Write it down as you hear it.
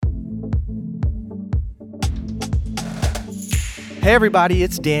Hey everybody,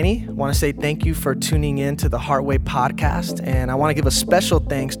 it's Danny. I want to say thank you for tuning in to the Heartway podcast, and I want to give a special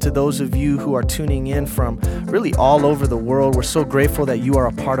thanks to those of you who are tuning in from really all over the world. We're so grateful that you are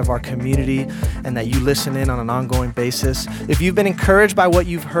a part of our community and that you listen in on an ongoing basis. If you've been encouraged by what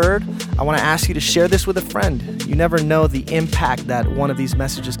you've heard, I want to ask you to share this with a friend. You never know the impact that one of these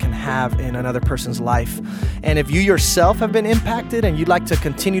messages can have in another person's life. And if you yourself have been impacted and you'd like to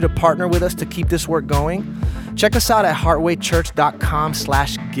continue to partner with us to keep this work going, check us out at heartwaychurch.com/give.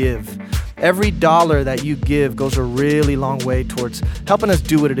 Every dollar that you give goes a really long way towards helping us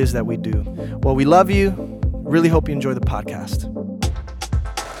do what it is that we do. Well, we love you. Really hope you enjoy the podcast.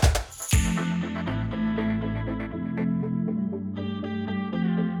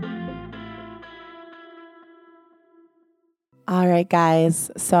 All right,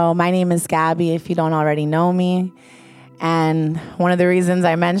 guys. So my name is Gabby, if you don't already know me. And one of the reasons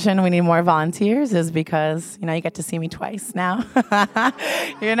I mentioned we need more volunteers is because, you get to see me twice now.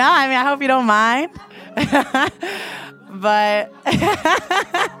 I hope you don't mind. But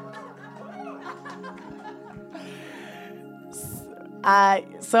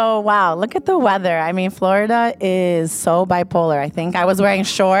wow, look at the weather. Florida is so bipolar. I think I was wearing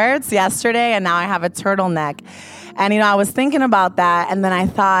shorts yesterday and now I have a turtleneck. And, I was thinking about that and then I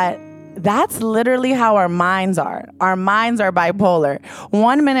thought, that's literally how our minds are. Our minds are bipolar.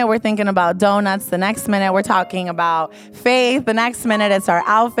 1 minute we're thinking about donuts. The next minute we're talking about faith. The next minute it's our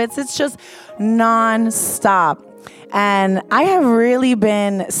outfits. It's just nonstop. And I have really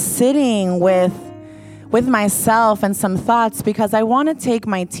been sitting with myself and some thoughts because I want to take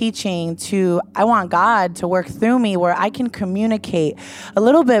my teaching I want God to work through me where I can communicate a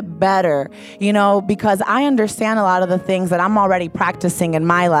little bit better, because I understand a lot of the things that I'm already practicing in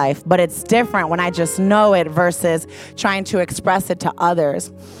my life, but it's different when I just know it versus trying to express it to others.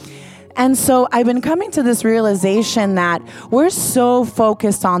 And so I've been coming to this realization that we're so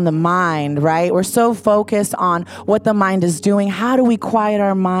focused on the mind, right? We're so focused on what the mind is doing. How do we quiet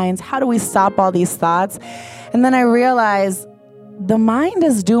our minds? How do we stop all these thoughts? And then I realized the mind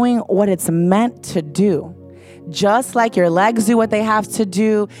is doing what it's meant to do. Just like your legs do what they have to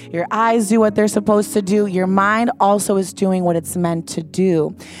do, your eyes do what they're supposed to do, your mind also is doing what it's meant to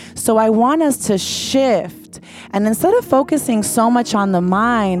do. So I want us to shift. And instead of focusing so much on the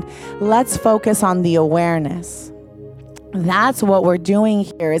mind, let's focus on the awareness. That's what we're doing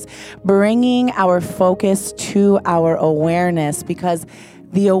here, is bringing our focus to our awareness, because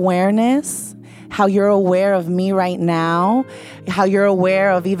the awareness, how you're aware of me right now, how you're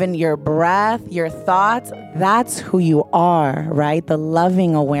aware of even your breath, your thoughts, that's who you are, right? The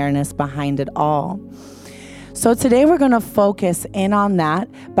loving awareness behind it all. So today we're going to focus in on that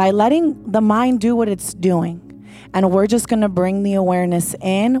by letting the mind do what it's doing. And we're just going to bring the awareness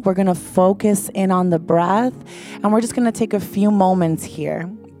in. We're going to focus in on the breath. And we're just going to take a few moments here.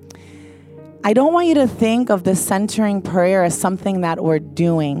 I don't want you to think of the centering prayer as something that we're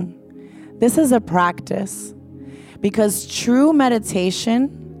doing. This is a practice, because true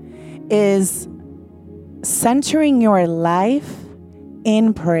meditation is centering your life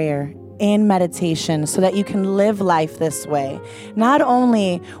in prayer, in meditation, so that you can live life this way. Not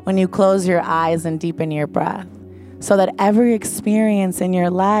only when you close your eyes and deepen your breath, so that every experience in your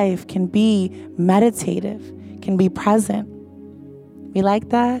life can be meditative, can be present. We like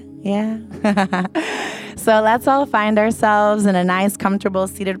that? Yeah? So let's all find ourselves in a nice, comfortable,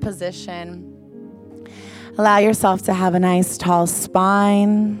 seated position. Allow yourself to have a nice, tall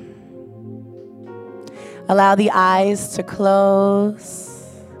spine. Allow the eyes to close.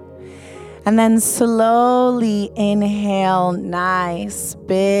 And then slowly inhale, nice,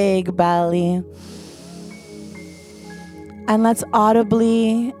 big belly. And let's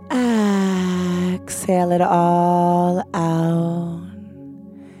audibly exhale it all out.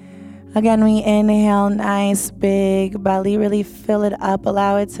 Again, we inhale, nice, big belly, really fill it up.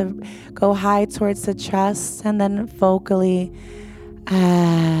 Allow it to go high towards the chest, and then vocally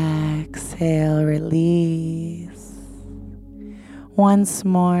exhale, release. Once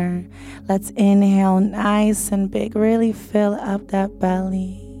more, let's inhale, nice and big, really fill up that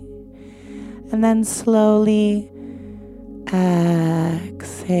belly. And then slowly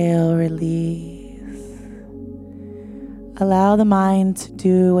exhale, release. Allow the mind to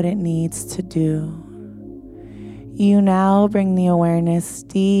do what it needs to do. You now bring the awareness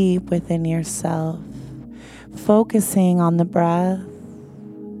deep within yourself, focusing on the breath,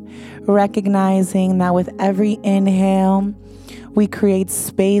 recognizing that with every inhale, we create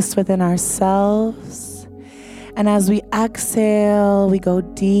space within ourselves. And as we exhale, we go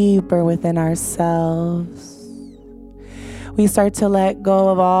deeper within ourselves. We start to let go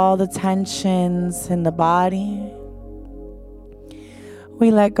of all the tensions in the body. We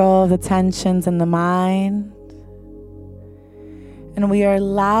let go of the tensions in the mind, and we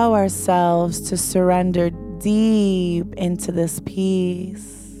allow ourselves to surrender deep into this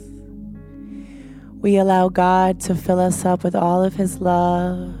peace. We allow God to fill us up with all of His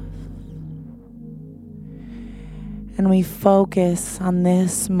love. And we focus on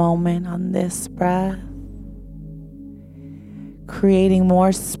this moment, on this breath, creating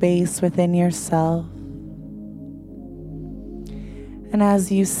more space within yourself. And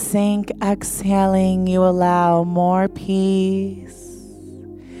as you sink, exhaling, you allow more peace,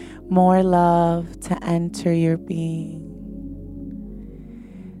 more love to enter your being.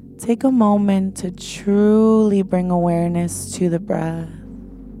 Take a moment to truly bring awareness to the breath.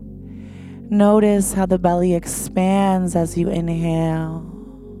 Notice how the belly expands as you inhale.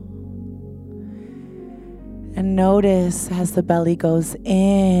 And notice as the belly goes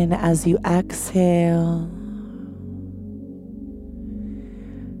in as you exhale.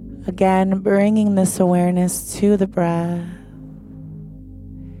 Again, bringing this awareness to the breath,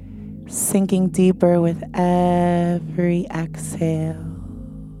 sinking deeper with every exhale.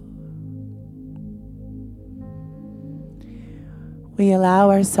 We allow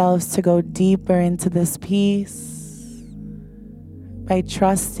ourselves to go deeper into this peace by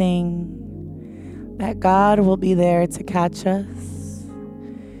trusting that God will be there to catch us,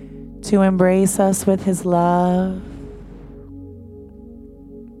 to embrace us with His love.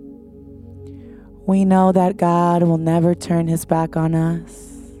 We know that God will never turn His back on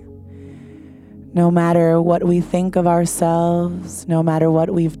us. No matter what we think of ourselves, no matter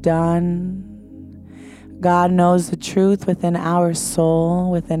what we've done, God knows the truth within our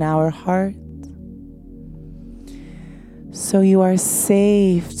soul, within our heart. So you are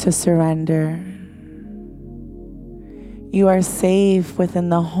safe to surrender. You are safe within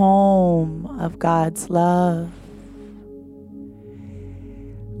the home of God's love.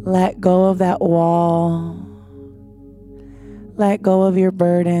 Let go of that wall. Let go of your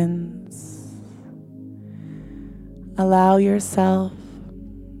burdens. Allow yourself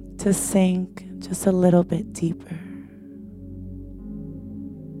to sink just a little bit deeper.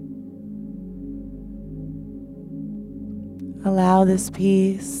 Allow this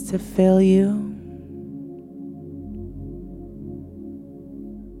peace to fill you.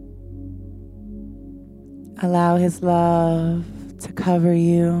 Allow His love to cover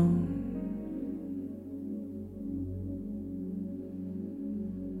you.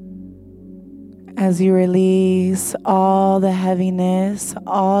 As you release all the heaviness,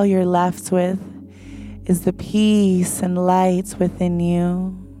 all you're left with is the peace and light within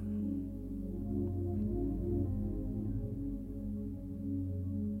you.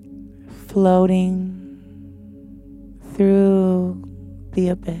 Floating through the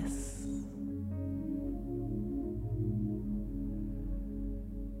abyss.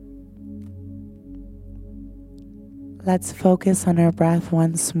 Let's focus on our breath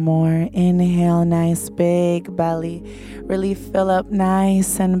once more. Inhale, nice big belly. Really fill up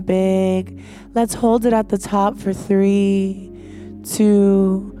nice and big. Let's hold it at the top for 3,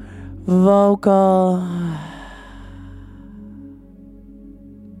 2, vocal.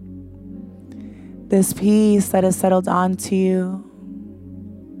 This peace that has settled onto you,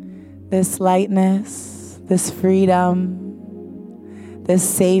 this lightness, this freedom, this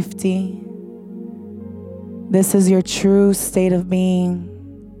safety. This is your true state of being.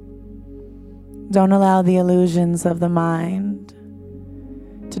 Don't allow the illusions of the mind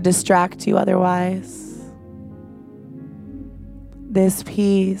to distract you otherwise. This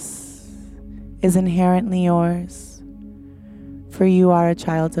peace is inherently yours, for you are a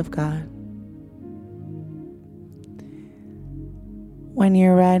child of God. When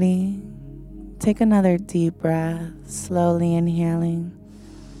you're ready, take another deep breath, slowly inhaling.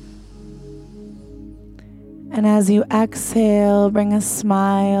 And as you exhale, bring a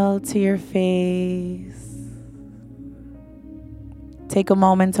smile to your face. Take a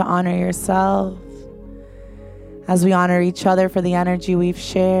moment to honor yourself as we honor each other for the energy we've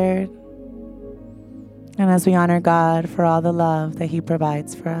shared, and as we honor God for all the love that He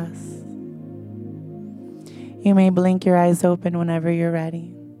provides for us. You may blink your eyes open whenever you're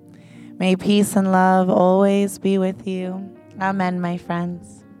ready. May peace and love always be with you. Amen, my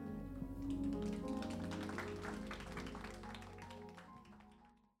friends.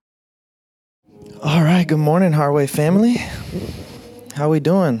 All right, good morning, Heartway family. How we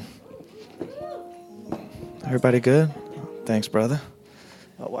doing? Everybody good? Thanks, brother.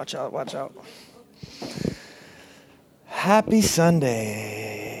 Oh, watch out, watch out. Happy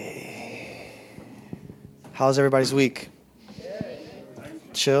Sunday. How's everybody's week?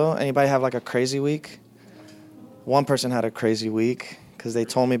 Chill? Anybody have like a crazy week? One person had a crazy week. because they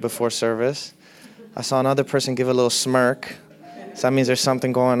told me before service. I saw another person give a little smirk. So that means there's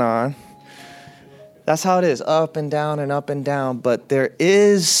something going on. That's how it is, up and down and up and down. But there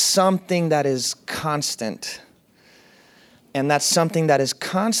is something that is constant. And that something that is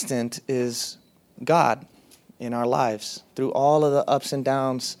constant is God in our lives. Through all of the ups and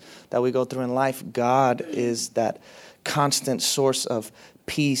downs that we go through in life, God is that constant source of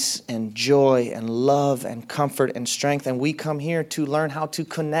peace and joy and love and comfort and strength. And we come here to learn how to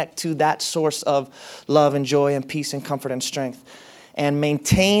connect to that source of love and joy and peace and comfort and strength and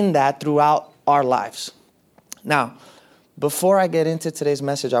maintain that throughout our lives. Now, before I get into today's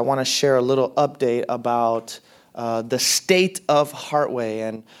message, I want to share a little update about the state of Heartway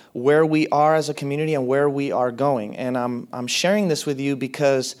and where we are as a community and where we are going. And I'm sharing this with you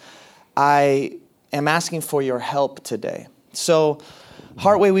because I am asking for your help today. So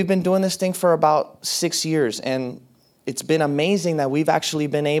Heartway, we've been doing this thing for about 6 years, and it's been amazing that we've actually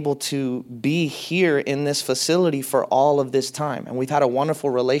been able to be here in this facility for all of this time. And we've had a wonderful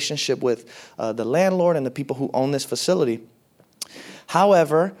relationship with the landlord and the people who own this facility.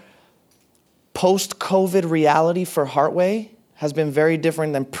 However, post-COVID reality for Heartway has been very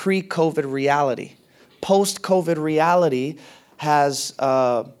different than pre-COVID reality. Post-COVID reality has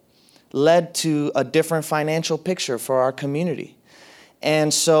led to a different financial picture for our community.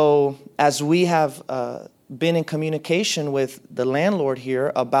 And so as we have been in communication with the landlord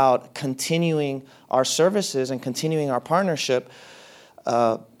here about continuing our services and continuing our partnership,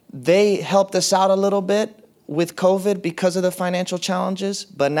 they helped us out a little bit with COVID because of the financial challenges.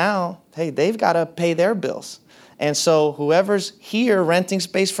 But now, hey, they've got to pay their bills. And so whoever's here renting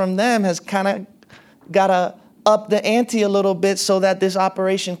space from them has kind of got to up the ante a little bit so that this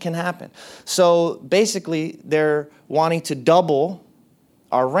operation can happen. So basically, they're wanting to double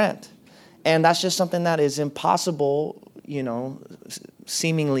our rent. And that's just something that is impossible,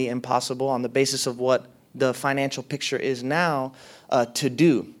 seemingly impossible on the basis of what the financial picture is now to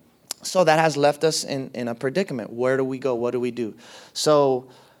do. So that has left us in a predicament. Where do we go? What do we do? So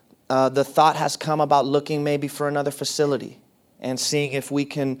the thought has come about looking maybe for another facility and seeing if we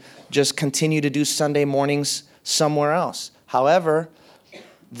can just continue to do Sunday mornings somewhere else. However,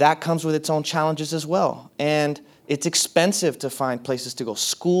 that comes with its own challenges as well. And it's expensive to find places to go.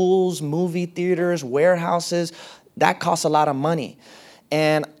 Schools, movie theaters, warehouses, that costs a lot of money.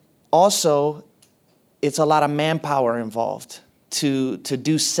 And also, it's a lot of manpower involved to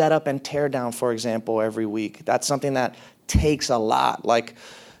do setup and tear down, for example, every week. That's something that takes a lot. Like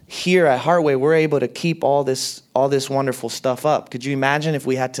here at Heartway, we're able to keep all this wonderful stuff up. Could you imagine if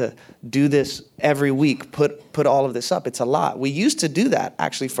we had to do this every week, put all of this up? It's a lot. We used to do that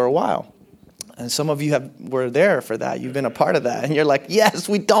actually for a while. And some of you were there for that. You've been a part of that. And you're like, yes,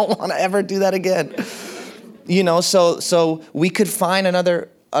 we don't want to ever do that again. So we could find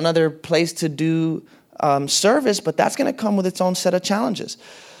another place to do service, but that's going to come with its own set of challenges.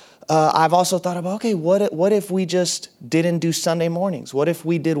 I've also thought about, okay, what if we just didn't do Sunday mornings? What if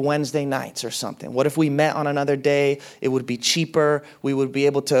we did Wednesday nights or something? What if we met on another day? It would be cheaper. We would be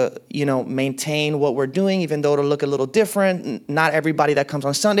able to, maintain what we're doing, even though it'll look a little different. Not everybody that comes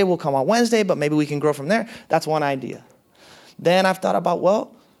on Sunday will come on Wednesday, but maybe we can grow from there. That's one idea. Then I've thought about,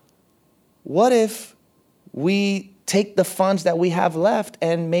 well, what if we take the funds that we have left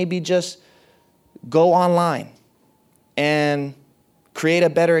and maybe just go online and create a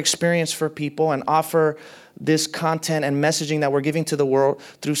better experience for people and offer this content and messaging that we're giving to the world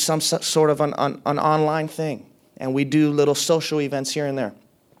through some sort of an online thing. And we do little social events here and there.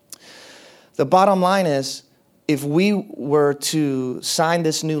 The bottom line is, if we were to sign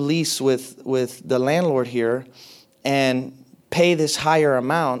this new lease with the landlord here and pay this higher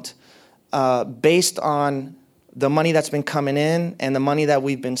amount based on the money that's been coming in and the money that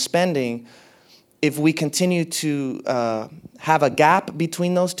we've been spending, if we continue to have a gap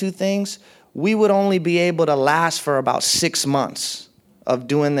between those two things, we would only be able to last for about 6 months of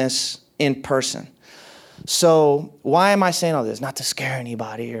doing this in person. So why am I saying all this? Not to scare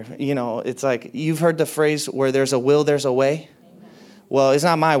anybody, or it's like you've heard the phrase, where there's a will, there's a way. Well, it's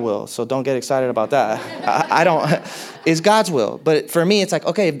not my will, so don't get excited about that. I don't. It's God's will. But for me, it's like,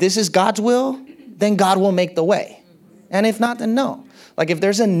 okay, if this is God's will, then God will make the way. And if not, then no. Like if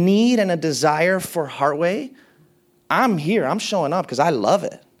there's a need and a desire for Heartway, I'm here. I'm showing up because I love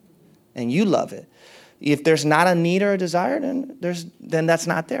it, and you love it. If there's not a need or a desire, then that's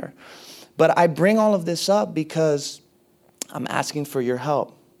not there. But I bring all of this up because I'm asking for your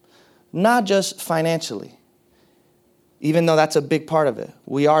help, not just financially, even though that's a big part of it.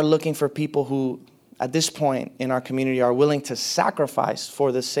 We are looking for people who, at this point in our community, are willing to sacrifice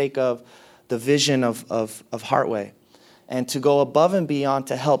for the sake of the vision of Heartway. and to go above and beyond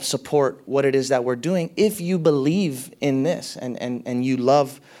to help support what it is that we're doing if you believe in this and you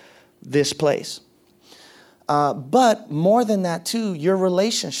love this place. But more than that too, your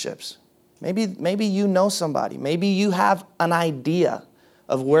relationships. Maybe you know somebody. Maybe you have an idea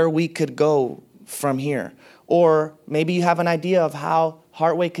of where we could go from here. Or maybe you have an idea of how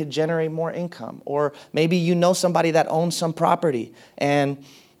Heartway could generate more income. Or maybe you know somebody that owns some property and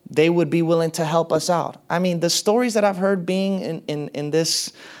they would be willing to help us out. I mean, the stories that I've heard being in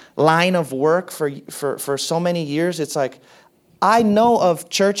this line of work for so many years, it's like, I know of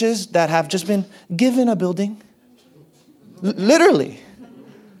churches that have just been given a building. Literally.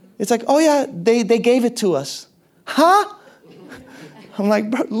 It's like, oh yeah, they gave it to us. Huh? I'm like,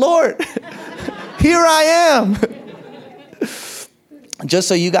 Lord, here I am. Just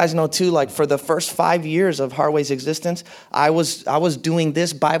so you guys know too, like for the first 5 years of Heartway's existence, I was doing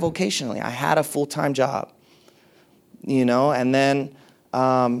this bivocationally. I had a full-time job, and then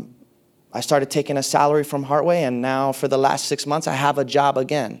I started taking a salary from Heartway, and now for the last 6 months, I have a job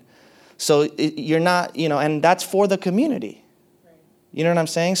again. So you're not, and that's for the community. You know what I'm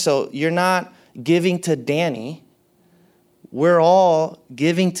saying? So you're not giving to Danny. We're all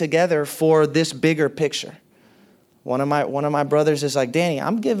giving together for this bigger picture. One of my brothers is like, Danny,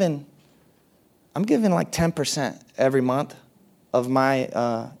 I'm giving like 10% every month of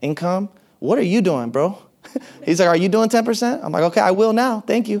my income. What are you doing, bro? He's like, are you doing 10%? I'm like, okay, I will now.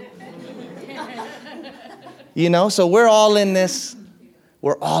 Thank you. So we're all in this.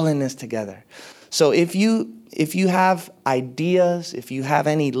 We're all in this together. So if you have ideas, if you have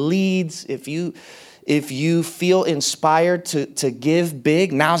any leads, if you feel inspired to give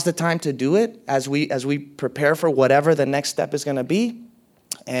big, now's the time to do it as we prepare for whatever the next step is going to be.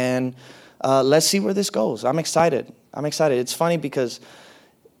 And let's see where this goes. I'm excited. It's funny because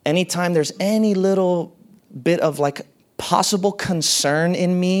anytime there's any little bit of like possible concern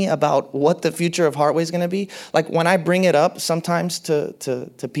in me about what the future of Heartway is going to be, like when I bring it up sometimes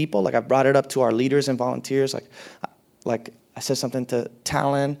to people, like I've brought it up to our leaders and volunteers, like I said something to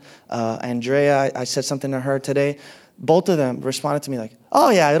Talon, Andrea, I said something to her today. Both of them responded to me like, oh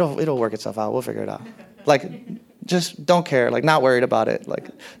yeah, it'll work itself out. We'll figure it out. Like, just don't care, like not worried about it. Like,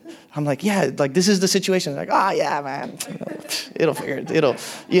 I'm like, yeah, like this is the situation. Like, oh yeah, man, we'll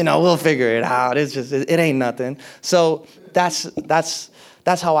figure it out. It's just, it ain't nothing. So that's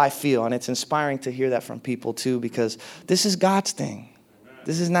how I feel. And it's inspiring to hear that from people too, because this is God's thing.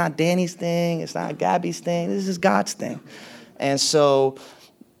 This is not Danny's thing. It's not Gabby's thing. This is God's thing. And so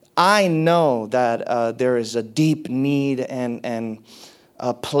I know that there is a deep need and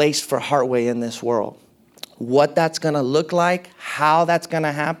a place for Heartway in this world. What that's going to look like, how that's going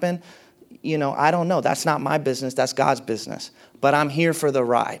to happen, I don't know. That's not my business. That's God's business. But I'm here for the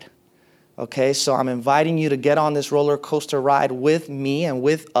ride. Okay, so I'm inviting you to get on this roller coaster ride with me and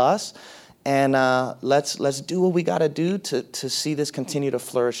with us. And let's do what we got to do to see this continue to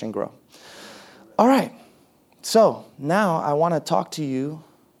flourish and grow. All right. So now I want to talk to you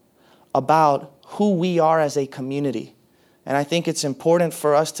about who we are as a community. And I think it's important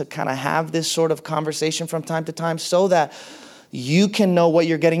for us to kind of have this sort of conversation from time to time so that you can know what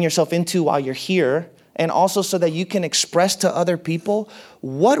you're getting yourself into while you're here, and also so that you can express to other people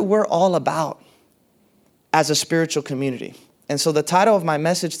what we're all about as a spiritual community. And so the title of my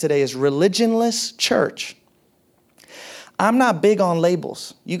message today is Religionless Church. I'm not big on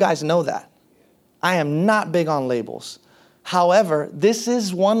labels. You guys know that. I am not big on labels. However, this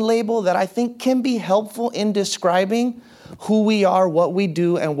is one label that I think can be helpful in describing who we are, what we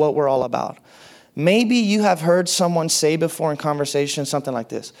do, and what we're all about. Maybe you have heard someone say before in conversation something like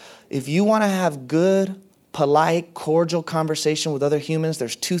this. If you want to have good, polite, cordial conversation with other humans,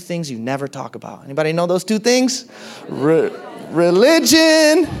 there's two things you never talk about. Anybody know those two things?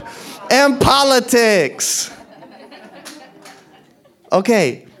 Religion and politics.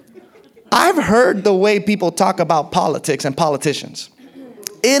 Okay, I've heard the way people talk about politics and politicians.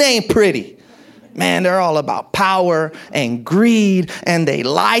 It ain't pretty. Man, they're all about power and greed, and they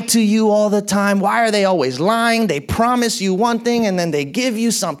lie to you all the time. Why are they always lying? They promise you one thing, and then they give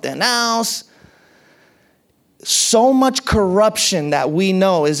you something else. So much corruption that we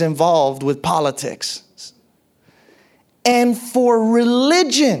know is involved with politics. And for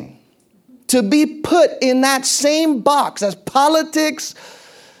religion to be put in that same box as politics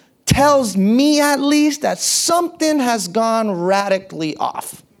tells me at least that something has gone radically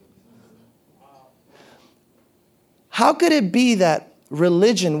off. How could it be that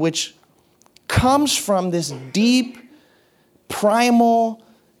religion, which comes from this deep, primal,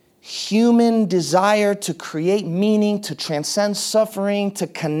 human desire to create meaning, to transcend suffering, to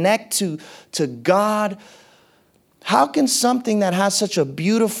connect to God, How can something that has such a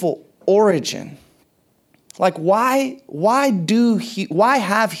beautiful origin, like why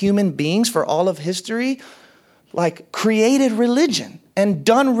have human beings for all of history like created religion and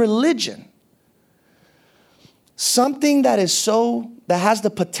done religion? Something that has the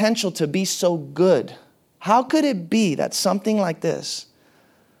potential to be so good. How could it be that something like this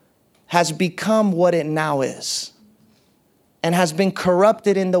has become what it now is and has been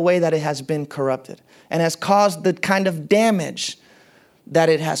corrupted in the way that it has been corrupted and has caused the kind of damage that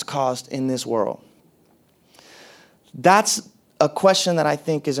it has caused in this world? That's a question that I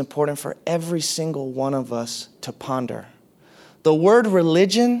think is important for every single one of us to ponder. The word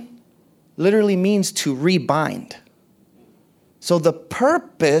religion literally means to rebind. So the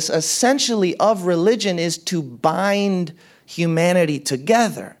purpose essentially of religion is to bind humanity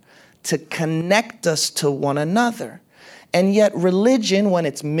together, to connect us to one another. And yet religion, when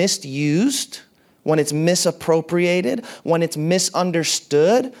it's misused, when it's misappropriated, when it's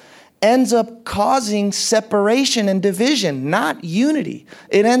misunderstood, ends up causing separation and division, not unity.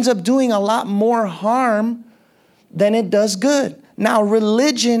 It ends up doing a lot more harm than it does good. Now,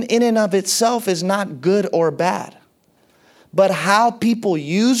 religion in and of itself is not good or bad. But how people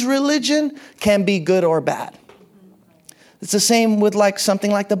use religion can be good or bad. It's the same with like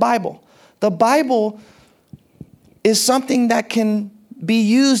something like the Bible. The Bible is something that can be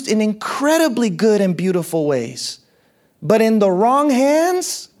used in incredibly good and beautiful ways. But in the wrong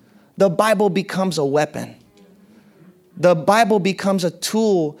hands, the Bible becomes a weapon. The Bible becomes a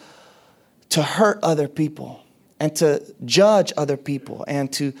tool to hurt other people and to judge other people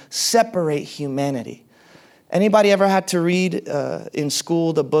and to separate humanity. Anybody ever had to read in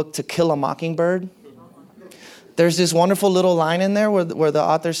school the book To Kill a Mockingbird? There's this wonderful little line in there where the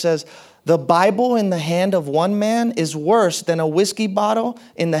author says, the Bible in the hand of one man is worse than a whiskey bottle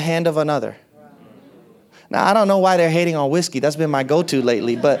in the hand of another. Now, I don't know why they're hating on whiskey. That's been my go-to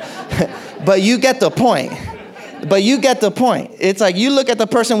lately. But you get the point. But you get the point. It's like you look at the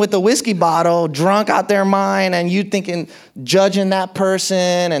person with the whiskey bottle, drunk out their mind, and you thinking, judging that person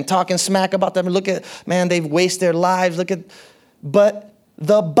and talking smack about them. Look at, man, they've wasted their lives. But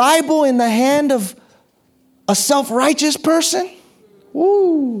the Bible in the hand of a self-righteous person,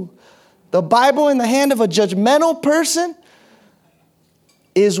 woo, the Bible in the hand of a judgmental person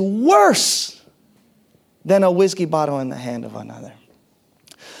is worse than a whiskey bottle in the hand of another.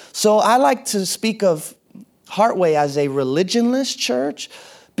 So I like to speak of Heartway as a religionless church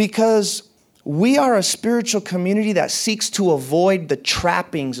because we are a spiritual community that seeks to avoid the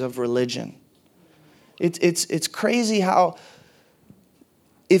trappings of religion. It's crazy how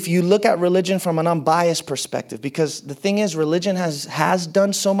if you look at religion from an unbiased perspective, because the thing is religion has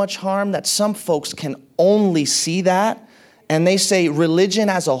done so much harm that some folks can only see that and they say religion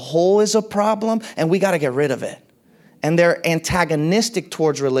as a whole is a problem and we got to get rid of it. And they're antagonistic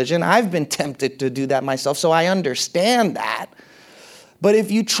towards religion. I've been tempted to do that myself, so I understand that. But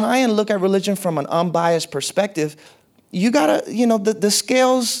if you try and look at religion from an unbiased perspective, you gotta, the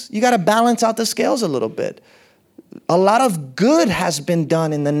scales, you gotta balance out the scales a little bit. A lot of good has been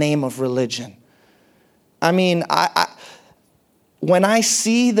done in the name of religion. I mean, when I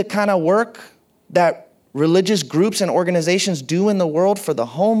see the kind of work that religious groups and organizations do in the world for the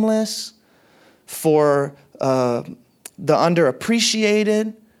homeless, for the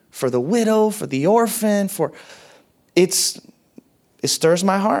underappreciated, for the widow, for the orphan, it stirs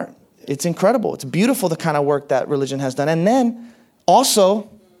my heart. It's incredible. It's beautiful, the kind of work that religion has done. And then also,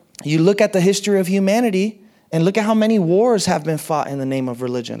 you look at the history of humanity and look at how many wars have been fought in the name of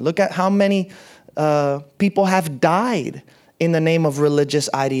religion. Look at how many people have died in the name of religious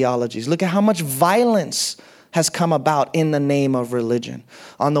ideologies. Look at how much violence has come about in the name of religion.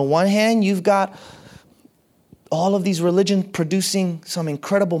 On the one hand, you've got all of these religions producing some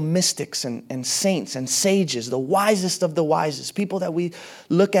incredible mystics and saints and sages, the wisest of the wisest, people that we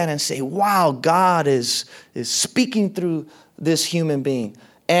look at and say, wow, God is speaking through this human being.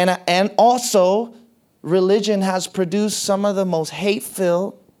 And also, religion has produced some of the most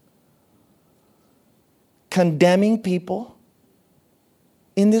hate-filled, condemning people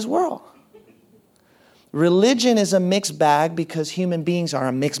in this world. Religion is a mixed bag because human beings are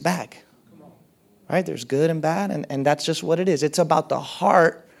a mixed bag. Right? There's good and bad, and that's just what it is. It's about the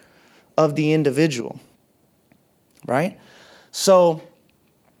heart of the individual, right? So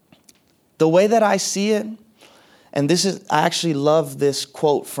the way that I see it, and I actually love this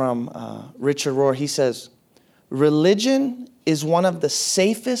quote from Richard Rohr. He says, religion is one of the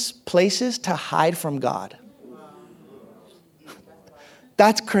safest places to hide from God.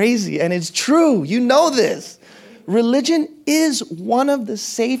 That's crazy, and it's true. You know this. Religion is one of the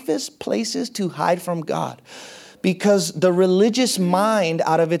safest places to hide from God because the religious mind,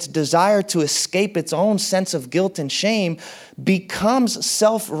 out of its desire to escape its own sense of guilt and shame, becomes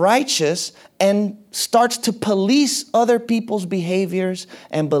self-righteous and starts to police other people's behaviors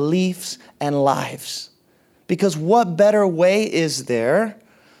and beliefs and lives. Because what better way is there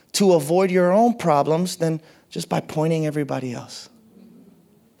to avoid your own problems than just by pointing everybody else?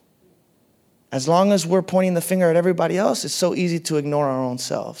 As long as we're pointing the finger at everybody else, it's so easy to ignore our own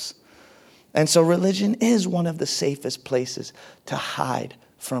selves. And so religion is one of the safest places to hide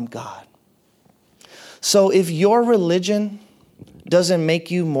from God. So if your religion doesn't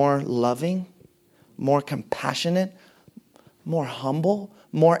make you more loving, more compassionate, more humble,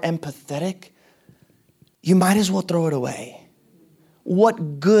 more empathetic, you might as well throw it away.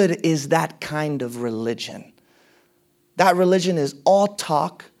 What good is that kind of religion? That religion is all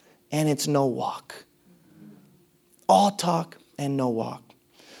talk and it's no walk. All talk and no walk.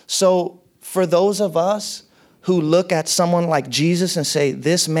 So for those of us who look at someone like Jesus and say,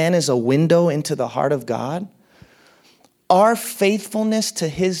 this man is a window into the heart of God, our faithfulness to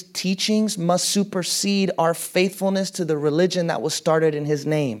his teachings must supersede our faithfulness to the religion that was started in his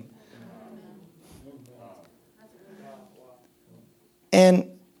name.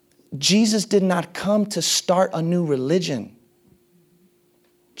 And Jesus did not come to start a new religion.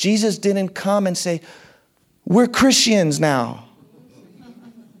 Jesus didn't come and say, we're Christians now.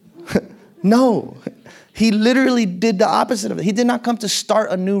 No, he literally did the opposite of it. He did not come to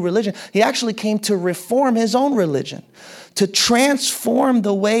start a new religion. He actually came to reform his own religion, to transform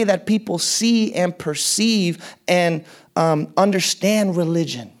the way that people see and perceive and understand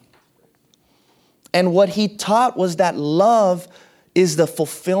religion. And what he taught was that love is the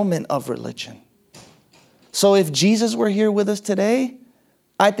fulfillment of religion. So if Jesus were here with us today,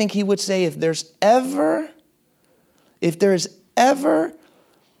 I think he would say, if there's ever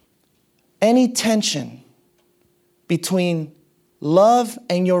any tension between love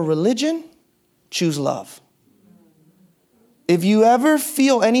and your religion, choose love. If you ever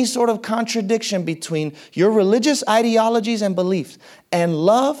feel any sort of contradiction between your religious ideologies and beliefs and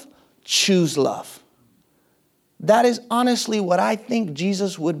love, choose love. That is honestly what I think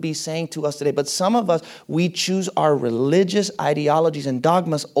Jesus would be saying to us today. But some of us, we choose our religious ideologies and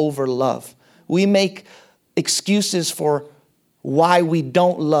dogmas over love. We make excuses for why we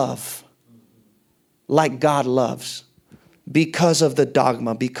don't love like God loves. Because of the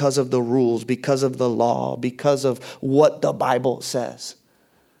dogma, because of the rules, because of the law, because of what the Bible says.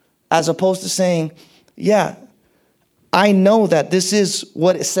 As opposed to saying, yeah, I know that this is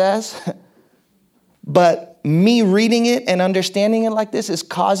what it says, but me reading it and understanding it like this is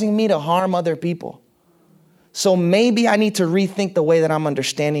causing me to harm other people. So maybe I need to rethink the way that I'm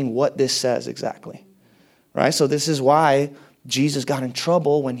understanding what this says exactly. Right? So this is why Jesus got in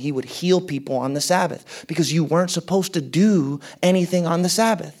trouble when he would heal people on the Sabbath, because you weren't supposed to do anything on the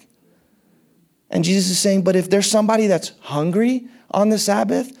Sabbath. And Jesus is saying, but if there's somebody that's hungry on the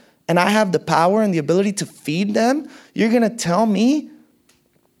Sabbath and I have the power and the ability to feed them, you're going to tell me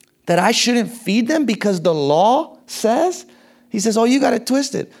that I shouldn't feed them because the law says? He says, oh, you got it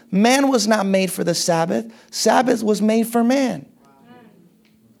twisted. Man was not made for the Sabbath. Sabbath was made for man.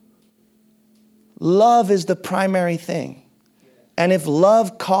 Love is the primary thing. And if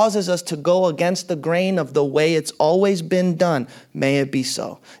love causes us to go against the grain of the way it's always been done, may it be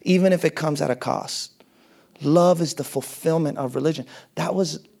so, even if it comes at a cost. Love is the fulfillment of religion. That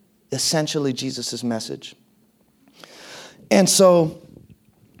was essentially Jesus' message. And so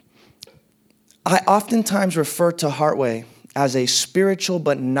I oftentimes refer to Heartway as a spiritual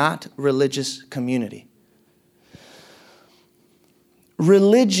but not religious community.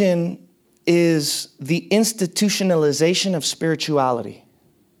 Religion is the institutionalization of spirituality.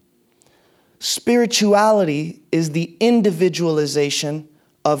 Spirituality is the individualization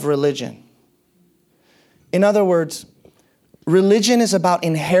of religion. In other words, religion is about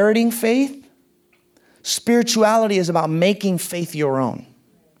inheriting faith. Spirituality is about making faith your own.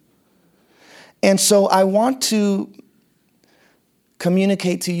 And so I want to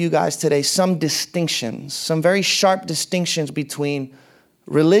communicate to you guys today some distinctions, some very sharp distinctions between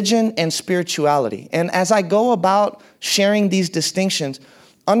religion and spirituality. And as I go about sharing these distinctions,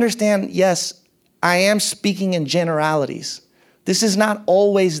 understand, yes, I am speaking in generalities. This is not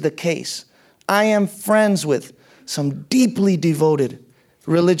always the case. I am friends with some deeply devoted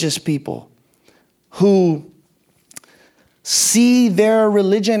religious people who see their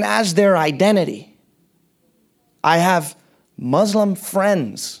religion as their identity. I have Muslim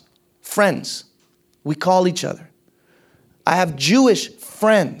friends. We call each other. I have Jewish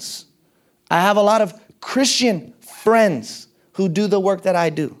friends. I have a lot of Christian friends who do the work that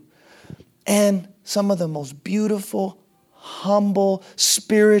I do. And some of the most beautiful, humble,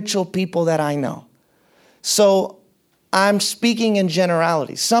 spiritual people that I know. So I'm speaking in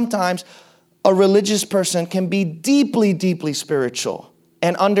generalities. Sometimes a religious person can be deeply, deeply spiritual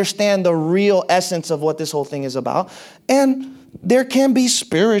and understand the real essence of what this whole thing is about. And there can be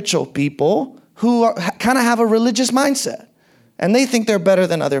spiritual people who kind of have a religious mindset, and they think they're better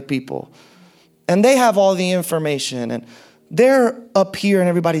than other people. And they have all the information, and they're up here and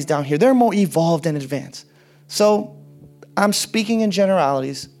everybody's down here. They're more evolved and advanced. So I'm speaking in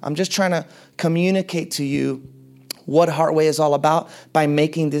generalities. I'm just trying to communicate to you what Heartway is all about by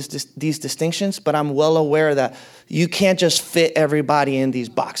making these distinctions. But I'm well aware that you can't just fit everybody in these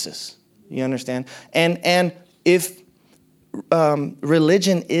boxes. You understand? And if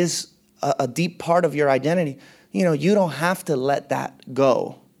religion is a deep part of your identity, you don't have to let that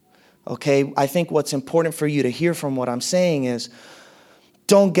go. Okay? I think what's important for you to hear from what I'm saying is,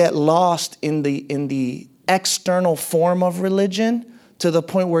 don't get lost in the external form of religion to the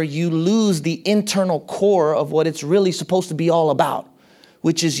point where you lose the internal core of what it's really supposed to be all about,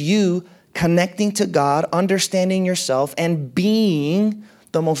 which is you connecting to God, understanding yourself, and being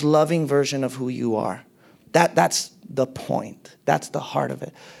the most loving version of who you are. That's the point. That's the heart of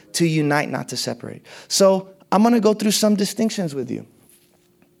it. To unite, not to separate. So I'm going to go through some distinctions with you.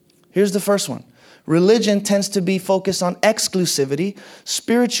 Here's the first one. Religion tends to be focused on exclusivity.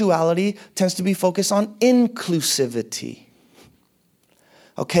 Spirituality tends to be focused on inclusivity.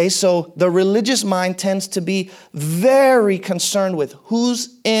 Okay, so the religious mind tends to be very concerned with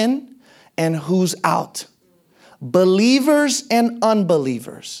who's in and who's out. Believers and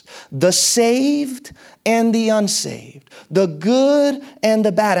unbelievers. The saved and the unsaved. The good and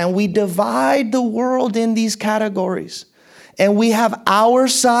the bad. And we divide the world in these categories. And we have our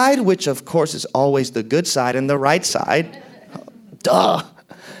side, which of course is always the good side, and the right side. Duh.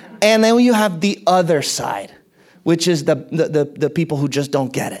 And then you have the other side, which is the people who just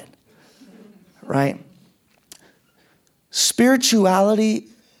don't get it. Right? Spirituality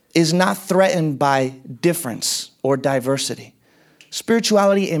is not threatened by difference or diversity.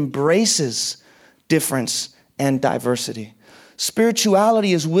 Spirituality embraces difference and diversity.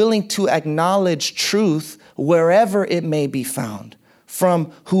 Spirituality is willing to acknowledge truth wherever it may be found,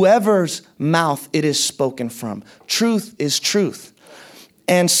 from whoever's mouth it is spoken from. Truth is truth.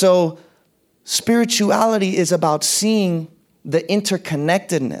 And so spirituality is about seeing the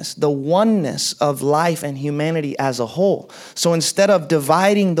interconnectedness, the oneness of life and humanity as a whole. So instead of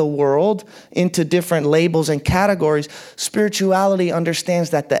dividing the world into different labels and categories, spirituality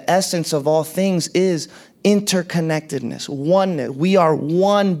understands that the essence of all things is interconnectedness, oneness. We are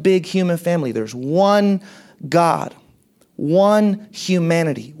one big human family. There's one God, one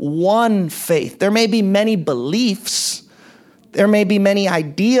humanity, one faith. There may be many beliefs. There may be many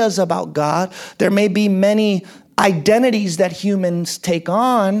ideas about God. There may be many identities that humans take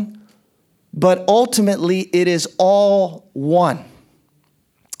on, but ultimately it is all one.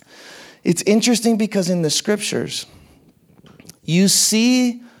 It's interesting because in the scriptures, you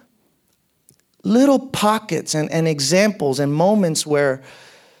see little pockets and examples and moments where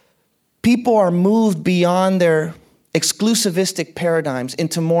people are moved beyond their exclusivistic paradigms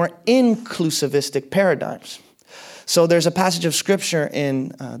into more inclusivistic paradigms. So there's a passage of scripture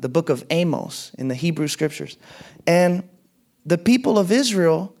in the book of Amos, in the Hebrew scriptures. And the people of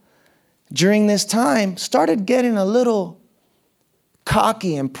Israel during this time started getting a little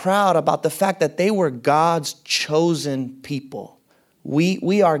cocky and proud about the fact that they were God's chosen people.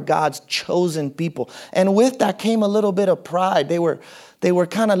 We are God's chosen people. And with that came a little bit of pride. They were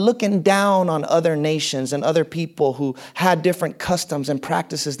kind of looking down on other nations and other people who had different customs and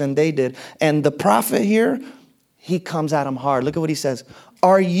practices than they did. And the prophet here, he comes at them hard. Look at what he says.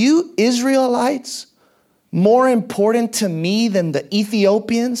 Are you Israelites more important to me than the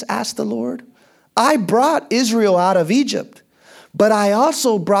Ethiopians? Asked the Lord. I brought Israel out of Egypt, but I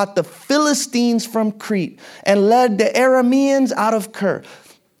also brought the Philistines from Crete and led the Arameans out of Kir.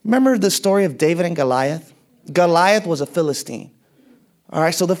 Remember the story of David and Goliath? Goliath was a Philistine. All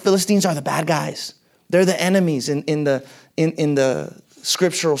right, so the Philistines are the bad guys. They're the enemies in the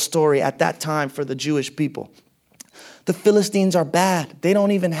scriptural story at that time for the Jewish people. The Philistines are bad. They don't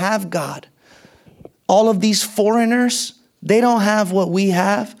even have God. All of these foreigners, they don't have what we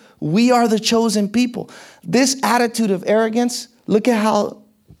have. We are the chosen people. This attitude of arrogance, look at how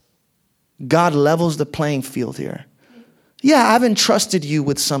God levels the playing field here. Yeah, I've entrusted you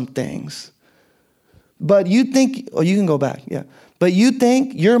with some things. But you think, oh, you can go back, yeah. But you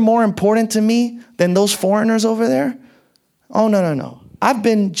think you're more important to me than those foreigners over there? Oh, no. I've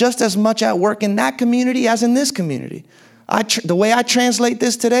been just as much at work in that community as in this community. The way I translate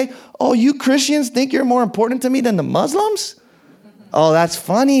this today, oh, you Christians think you're more important to me than the Muslims? Oh, that's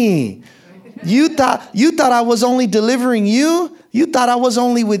funny. You thought I was only delivering you? You thought I was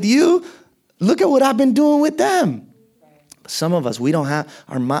only with you? Look at what I've been doing with them. Some of us, we don't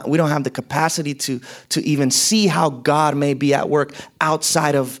have the capacity to even see how God may be at work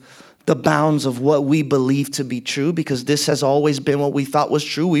outside of the bounds of what we believe to be true, because this has always been what we thought was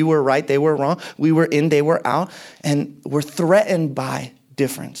true. We were right, they were wrong. We were in, they were out. And we're threatened by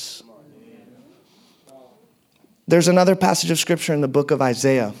difference. There's another passage of scripture in the book of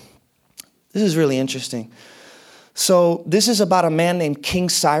Isaiah. This is really interesting. So this is about a man named King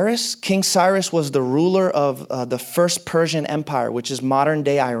Cyrus. King Cyrus was the ruler of the first Persian Empire, which is modern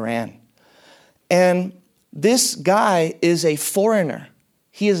day Iran. And this guy is a foreigner.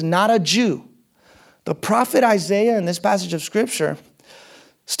 He is not a Jew. The prophet Isaiah in this passage of scripture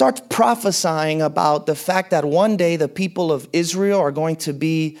starts prophesying about the fact that one day the people of Israel are going to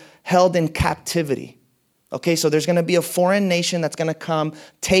be held in captivity. Okay, so there's going to be a foreign nation that's going to come,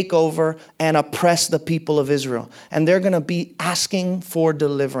 take over, and oppress the people of Israel. And they're going to be asking for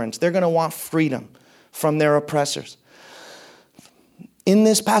deliverance. They're going to want freedom from their oppressors. In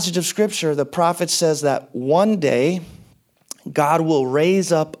this passage of scripture, the prophet says that one day God will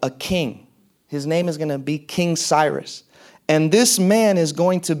raise up a king. His name is going to be King Cyrus. And this man is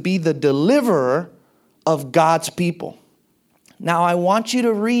going to be the deliverer of God's people. Now, I want you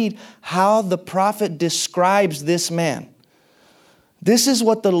to read how the prophet describes this man. This is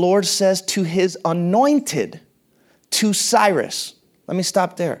what the Lord says to his anointed, to Cyrus. Let me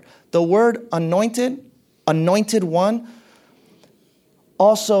stop there. The word anointed, anointed one,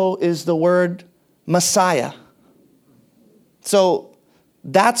 also is the word Messiah. So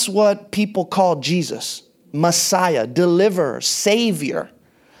that's what people call Jesus, Messiah, deliverer, savior.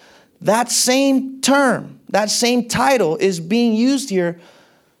 That same term, that same title is being used here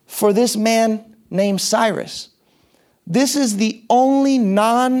for this man named Cyrus. This is the only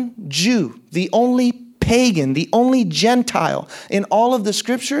non-Jew, the only pagan, the only Gentile in all of the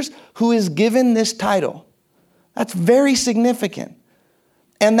scriptures who is given this title. That's very significant.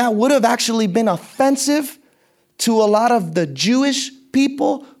 And that would have actually been offensive to a lot of the Jewish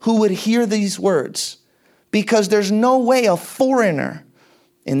people who would hear these words, because there's no way a foreigner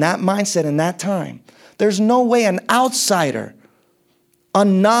in that mindset, in that time, there's no way an outsider, a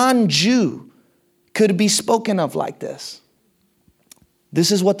non-Jew, could be spoken of like this.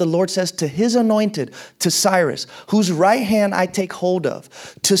 This is what the Lord says to his anointed, to Cyrus, whose right hand I take hold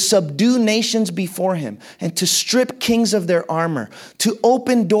of, to subdue nations before him, and to strip kings of their armor, to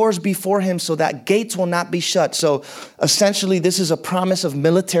open doors before him so that gates will not be shut. So essentially, this is a promise of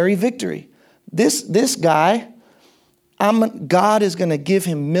military victory. This guy, God is going to give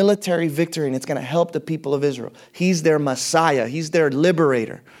him military victory, and it's going to help the people of Israel. He's their Messiah. He's their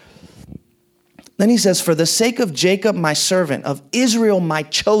liberator. Then he says, for the sake of Jacob, my servant, of Israel, my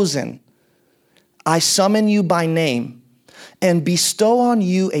chosen, I summon you by name and bestow on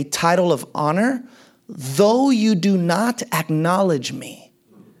you a title of honor, though you do not acknowledge me.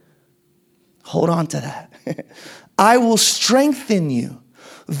 Hold on to that. I will strengthen you,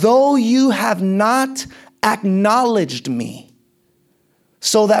 though you have not acknowledged me,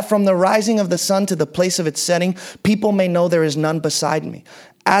 so that from the rising of the sun to the place of its setting, people may know there is none beside me.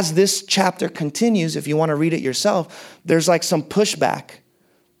 As this chapter continues, if you want to read it yourself, there's like some pushback.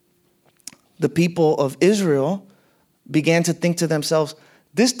 The people of Israel began to think to themselves,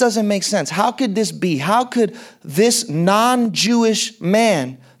 this doesn't make sense. How could this be? How could this non-Jewish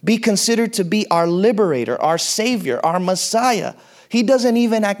man be considered to be our liberator, our savior, our Messiah? He doesn't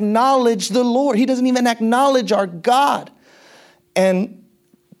even acknowledge the Lord. He doesn't even acknowledge our God. And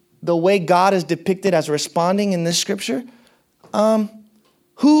the way God is depicted as responding in this scripture,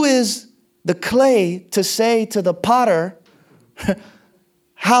 who is the clay to say to the potter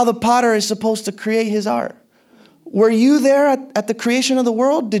how the potter is supposed to create his art? Were you there at the creation of the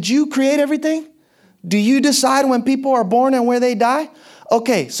world? Did you create everything? Do you decide when people are born and where they die?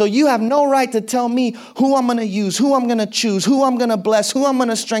 Okay, so you have no right to tell me who I'm going to use, who I'm going to choose, who I'm going to bless, who I'm going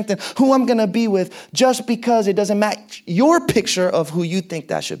to strengthen, who I'm going to be with, just because it doesn't match your picture of who you think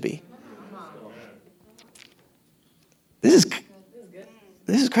that should be. This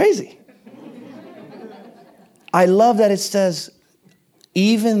is crazy. I love that it says,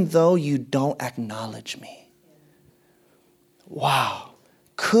 even though you don't acknowledge me. Wow.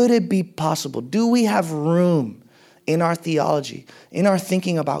 Could it be possible? Do we have room in our theology, in our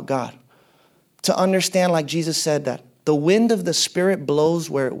thinking about God, to understand, like Jesus said, that the wind of the Spirit blows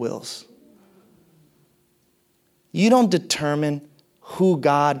where it wills? You don't determine who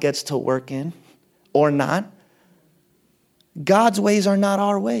God gets to work in or not. God's ways are not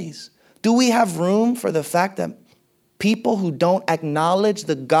our ways. Do we have room for the fact that people who don't acknowledge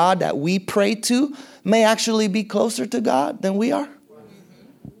the God that we pray to may actually be closer to God than we are?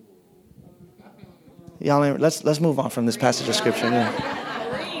 Y'all, let's move on from this passage of scripture.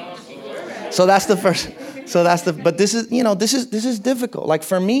 Yeah. So that's the first. But this is difficult. Like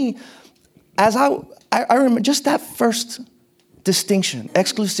for me, as I remember just that first distinction,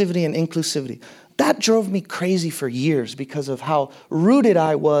 exclusivity and inclusivity, that drove me crazy for years because of how rooted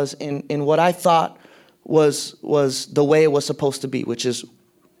I was in what I thought was the way it was supposed to be, which is,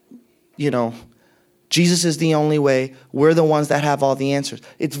 Jesus is the only way. We're the ones that have all the answers.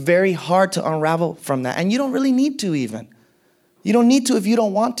 It's very hard to unravel from that. And you don't really need to even. You don't need to if you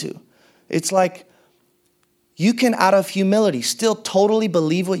don't want to. It's like you can, out of humility, still totally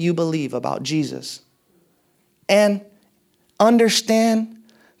believe what you believe about Jesus and understand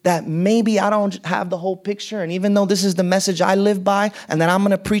that maybe I don't have the whole picture. And even though this is the message I live by and that I'm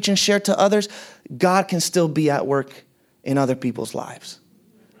going to preach and share to others, God can still be at work in other people's lives.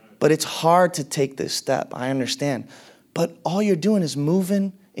 But it's hard to take this step, I understand. But all you're doing is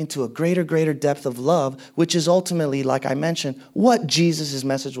moving into a greater depth of love, which is ultimately, like I mentioned, what Jesus'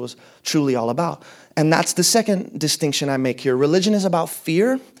 message was truly all about. And that's the second distinction I make here. Religion is about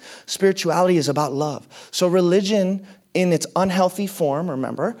fear. Spirituality is about love. So religion, in its unhealthy form,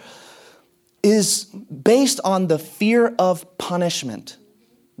 remember, is based on the fear of punishment,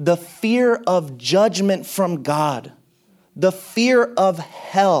 the fear of judgment from God, the fear of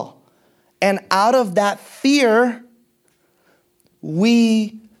hell. And out of that fear,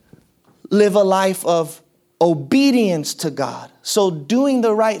 we live a life of obedience to God. So doing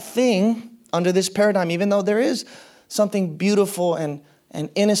the right thing under this paradigm, even though there is something beautiful and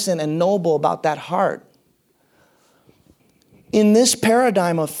innocent and noble about that heart, in this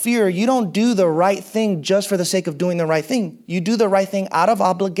paradigm of fear, you don't do the right thing just for the sake of doing the right thing. You do the right thing out of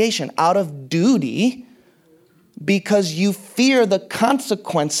obligation, out of duty, because you fear the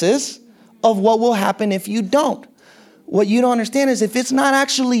consequences of what will happen if you don't. What you don't understand is if it's not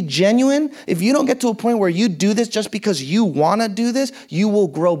actually genuine, if you don't get to a point where you do this just because you want to do this, you will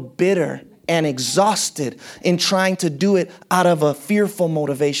grow bitter and exhausted in trying to do it out of a fearful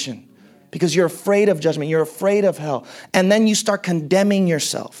motivation. Because you're afraid of judgment. You're afraid of hell. And then you start condemning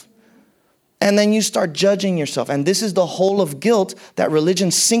yourself. And then you start judging yourself. And this is the hole of guilt that religion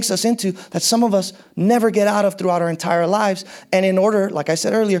sinks us into that some of us never get out of throughout our entire lives. And in order, like I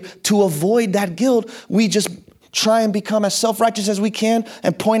said earlier, to avoid that guilt, we just try and become as self-righteous as we can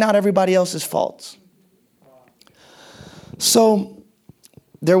and point out everybody else's faults. So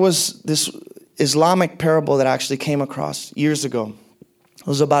there was this Islamic parable that I actually came across years ago. It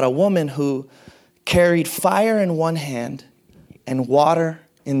was about a woman who carried fire in one hand and water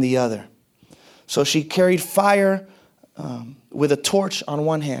in the other. So she carried fire with a torch on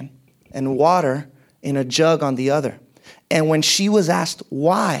one hand and water in a jug on the other. And when she was asked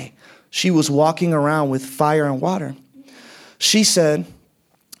why she was walking around with fire and water, she said,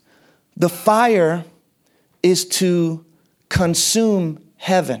 the fire is to consume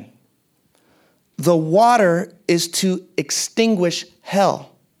heaven. The water is to extinguish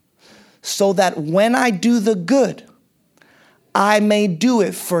hell, so that when I do the good, I may do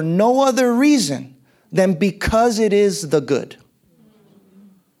it for no other reason than because it is the good.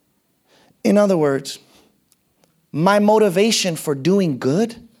 In other words, my motivation for doing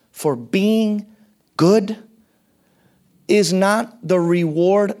good, for being good, is not the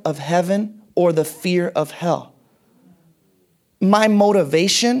reward of heaven or the fear of hell. My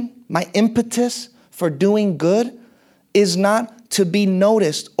motivation, my impetus for doing good is not to be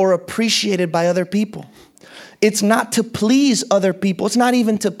noticed or appreciated by other people. It's not to please other people. It's not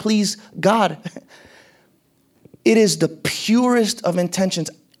even to please God. It is the purest of intentions.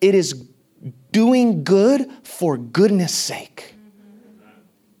 It is doing good for goodness sake.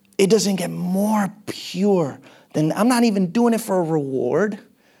 It doesn't get more pure than, I'm not even doing it for a reward.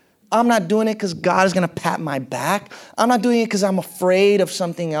 I'm not doing it because God is going to pat my back. I'm not doing it because I'm afraid of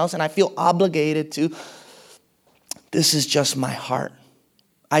something else and I feel obligated to. This is just my heart.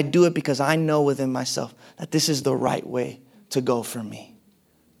 I do it because I know within myself that this is the right way to go for me.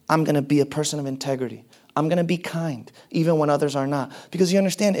 I'm going to be a person of integrity. I'm going to be kind, even when others are not. Because you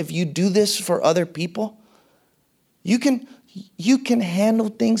understand, if you do this for other people, you can handle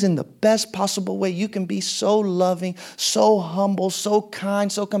things in the best possible way. You can be so loving, so humble, so kind,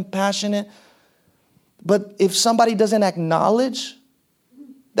 so compassionate. But if somebody doesn't acknowledge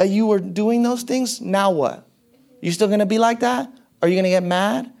that you were doing those things, now what? You still going to be like that? Are you going to get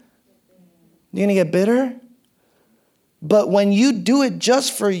mad? You're going to get bitter? But when you do it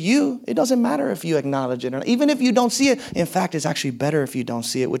just for you, it doesn't matter if you acknowledge it or not. Even if you don't see it. In fact, it's actually better if you don't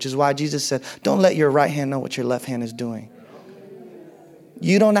see it, which is why Jesus said, don't let your right hand know what your left hand is doing.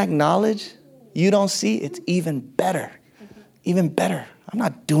 You don't acknowledge, you don't see, it's even better. Even better. I'm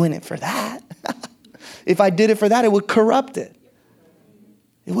not doing it for that. If I did it for that, it would corrupt it.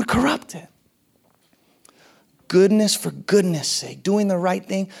 It would corrupt it. Goodness for goodness sake. Doing the right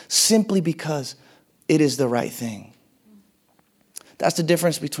thing simply because it is the right thing. That's the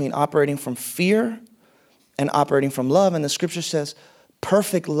difference between operating from fear and operating from love. And the scripture says,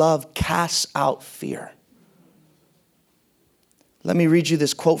 perfect love casts out fear. Let me read you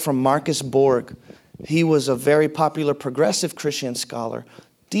this quote from Marcus Borg. He was a very popular progressive Christian scholar,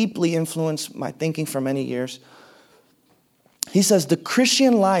 deeply influenced my thinking for many years. He says, the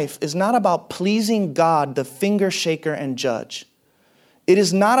Christian life is not about pleasing God, the finger shaker and judge. It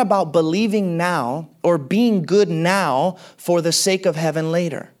is not about believing now or being good now for the sake of heaven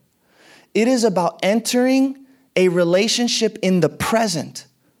later. It is about entering a relationship in the present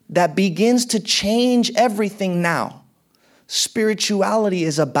that begins to change everything now. Spirituality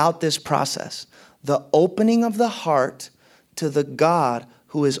is about this process, the opening of the heart to the God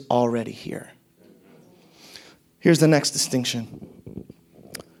who is already here. Here's the next distinction.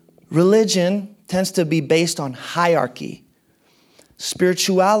 Religion tends to be based on hierarchy.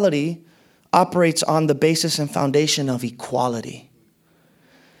 Spirituality operates on the basis and foundation of equality.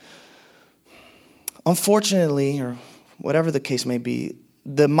 Unfortunately, or whatever the case may be,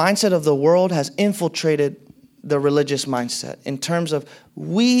 the mindset of the world has infiltrated the religious mindset in terms of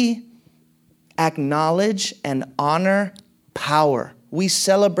we acknowledge and honor power. We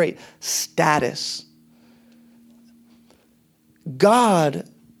celebrate status. God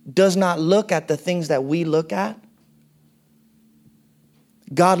does not look at the things that we look at.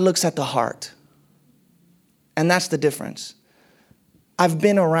 God looks at the heart. And that's the difference. I've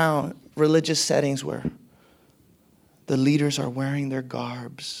been around religious settings where the leaders are wearing their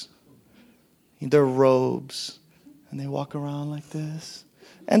garbs, their robes, and they walk around like this.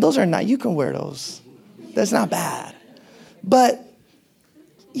 And those are not, you can wear those. That's not bad. But,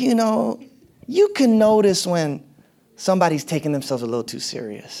 you know, you can notice when somebody's taking themselves a little too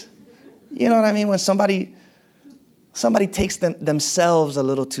serious. You know what I mean? When somebody takes themselves a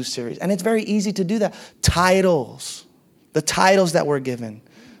little too serious. And it's very easy to do that. Titles, the titles that we're given.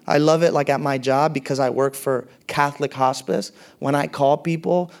 I love it like at my job because I work for Catholic Hospice. When I call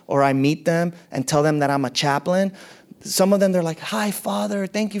people or I meet them and tell them that I'm a chaplain, some of them, they're like, hi, Father,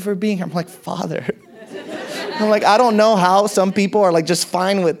 thank you for being here. I'm like, Father. I'm like, I don't know how some people are like just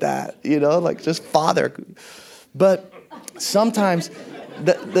fine with that, you know, like just Father. But sometimes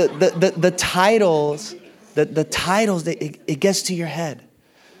the titles, it gets to your head,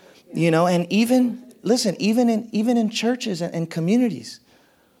 you know, and even in churches and communities.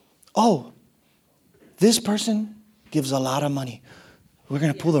 Oh, this person gives a lot of money. We're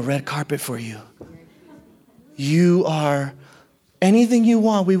going to pull the red carpet for you. You are anything you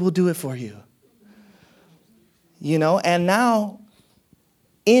want, we will do it for you. You know, and now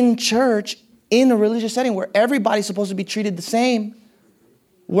in church, in a religious setting where everybody's supposed to be treated the same,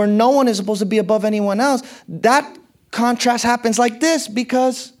 where no one is supposed to be above anyone else, that contrast happens like this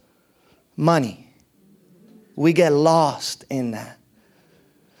because money. We get lost in that.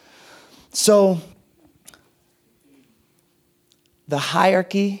 So the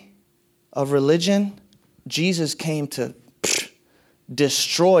hierarchy of religion, Jesus came to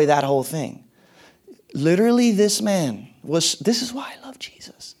destroy that whole thing. Literally, this man this is why I love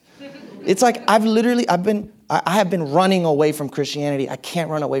Jesus. It's like I have been running away from Christianity. I can't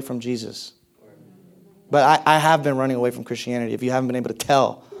run away from Jesus. But I have been running away from Christianity, if you haven't been able to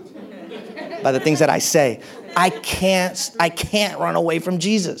tell by the things that I say. I can't run away from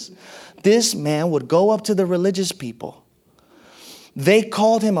Jesus. This man would go up to the religious people. They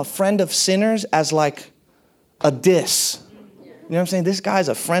called him a friend of sinners as like a diss. You know what I'm saying? This guy's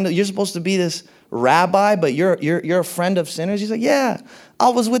a friend. You're supposed to be this rabbi, but you're a friend of sinners. He's like, yeah, I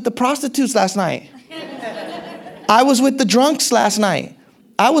was with the prostitutes last night. I was with the drunks last night.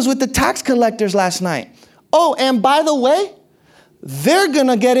 I was with the tax collectors last night. Oh, and by the way, they're going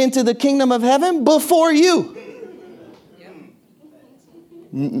to get into the kingdom of heaven before you.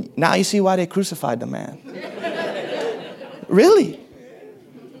 Now you see why they crucified the man. Really?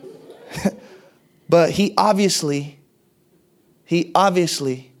 But he obviously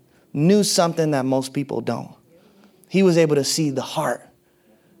knew something that most people don't. He was able to see the heart.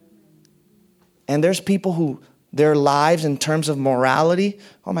 And there's people who their lives in terms of morality,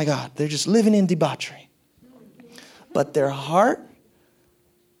 oh my God, they're just living in debauchery. But their heart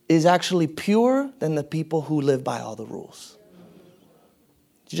is actually purer than the people who live by all the rules.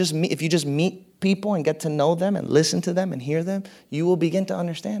 If you just meet people and get to know them and listen to them and hear them, you will begin to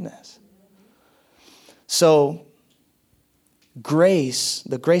understand this. So grace,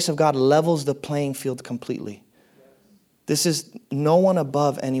 the grace of God levels the playing field completely. This is no one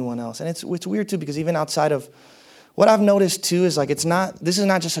above anyone else. And it's weird too, because even outside of what I've noticed too is like this is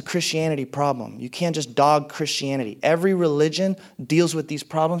not just a Christianity problem. You can't just dog Christianity. Every religion deals with these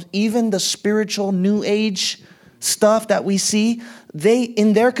problems. Even the spiritual new age stuff that we see,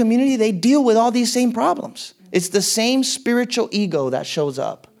 in their community, they deal with all these same problems. It's the same spiritual ego that shows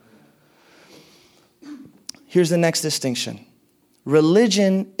up. Here's the next distinction.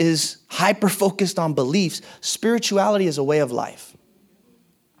 Religion is hyper-focused on beliefs. Spirituality is a way of life.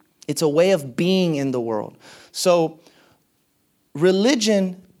 It's a way of being in the world. So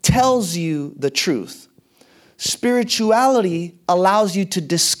religion tells you the truth. Spirituality allows you to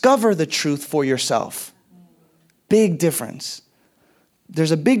discover the truth for yourself. Big difference.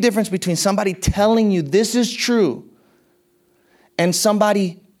 There's a big difference between somebody telling you this is true and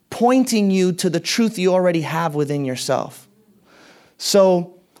somebody pointing you to the truth you already have within yourself.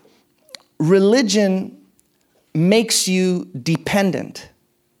 So religion makes you dependent.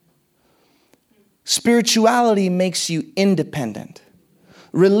 Spirituality makes you independent.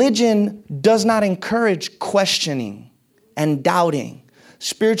 Religion does not encourage questioning and doubting.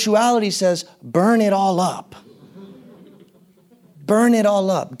 Spirituality says, burn it all up. Burn it all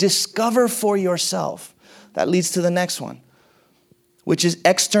up. Discover for yourself. That leads to the next one, which is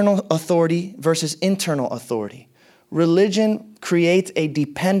external authority versus internal authority. Religion creates a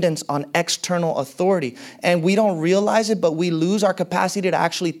dependence on external authority. And we don't realize it, but we lose our capacity to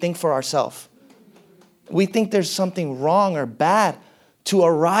actually think for ourselves. We think there's something wrong or bad to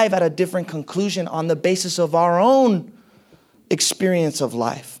arrive at a different conclusion on the basis of our own experience of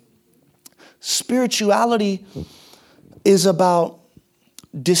life. Spirituality is about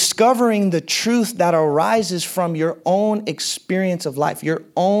discovering the truth that arises from your own experience of life, your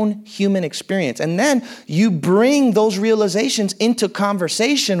own human experience. And then you bring those realizations into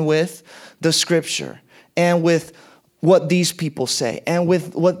conversation with the scripture and with what these people say and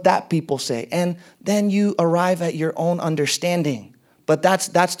with what that people say. And then you arrive at your own understanding. But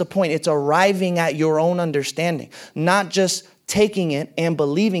that's the point. It's arriving at your own understanding, not just taking it and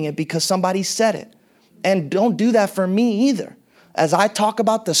believing it because somebody said it. And don't do that for me either. As I talk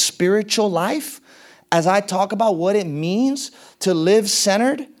about the spiritual life, as I talk about what it means to live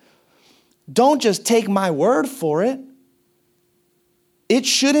centered, don't just take my word for it. It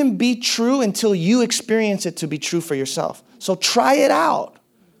shouldn't be true until you experience it to be true for yourself. So try it out.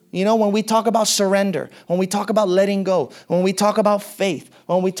 You know, when we talk about surrender, when we talk about letting go, when we talk about faith,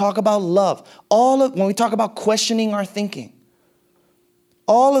 when we talk about love, when we talk about questioning our thinking,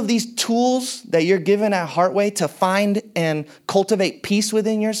 all of these tools that you're given at Heartway to find and cultivate peace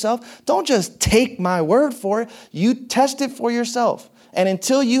within yourself, don't just take my word for it. You test it for yourself. And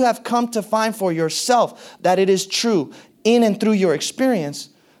until you have come to find for yourself that it is true in and through your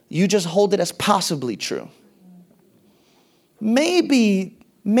experience, you just hold it as possibly true. Maybe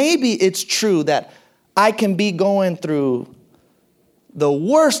it's true that I can be going through the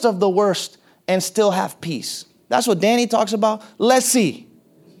worst of the worst and still have peace. That's what Danny talks about. Let's see.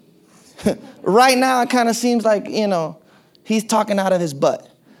 Right now, it kind of seems like, he's talking out of his butt.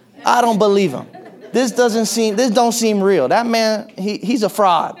 I don't believe him. This don't seem real. That man, he's a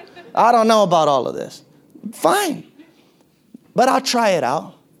fraud. I don't know about all of this. Fine. But I'll try it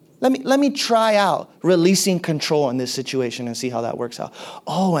out. Let me try out releasing control in this situation and see how that works out.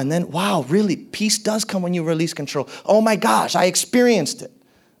 Oh, and then, wow, really, peace does come when you release control. Oh my gosh, I experienced it.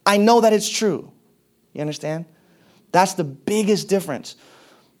 I know that it's true. You understand? That's the biggest difference.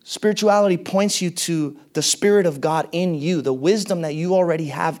 Spirituality points you to the Spirit of God in you, the wisdom that you already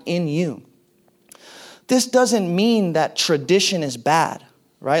have in you. This doesn't mean that tradition is bad,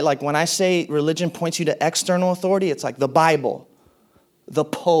 right? Like when I say religion points you to external authority, it's like the Bible, the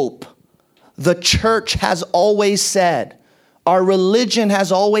Pope, the church has always said, our religion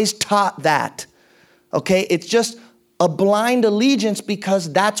has always taught that, okay? It's just a blind allegiance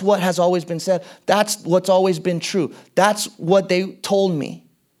because that's what has always been said. That's what's always been true. That's what they told me.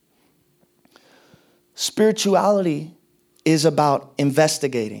 Spirituality is about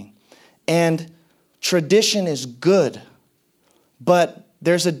investigating. And tradition is good. But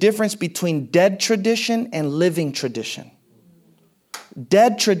there's a difference between dead tradition and living tradition.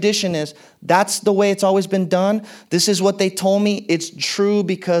 Dead tradition is, that's the way it's always been done. This is what they told me. It's true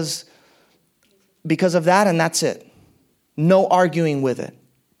because of that, and that's it. No arguing with it.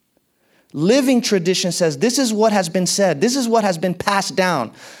 Living tradition says, this is what has been said. This is what has been passed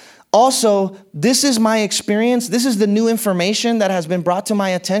down. Also, this is my experience. This is the new information that has been brought to my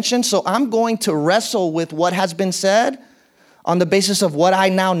attention. So I'm going to wrestle with what has been said on the basis of what I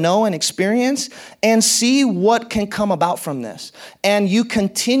now know and experience and see what can come about from this. And you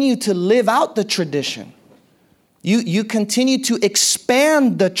continue to live out the tradition. You continue to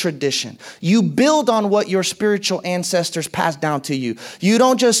expand the tradition. You build on what your spiritual ancestors passed down to you. You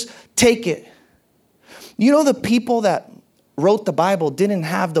don't just take it. You know, the people that wrote the Bible didn't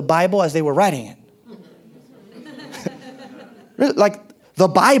have the Bible as they were writing it. Like the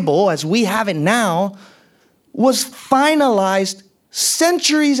Bible, as we have it now, was finalized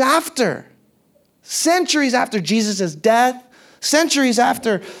centuries after Jesus' death, centuries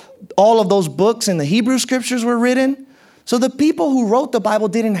after all of those books in the Hebrew scriptures were written. So the people who wrote the Bible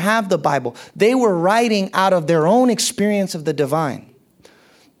didn't have the Bible. They were writing out of their own experience of the divine.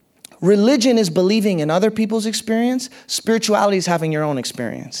 Religion is believing in other people's experience. Spirituality is having your own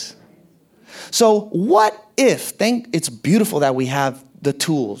experience. So what if, it's beautiful that we have the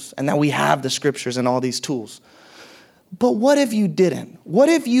tools and that we have the scriptures and all these tools. But what if you didn't? What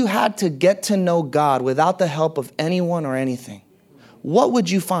if you had to get to know God without the help of anyone or anything? What would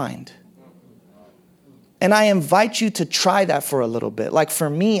you find? And I invite you to try that for a little bit. Like for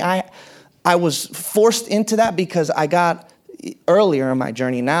me, I was forced into that because I got earlier in my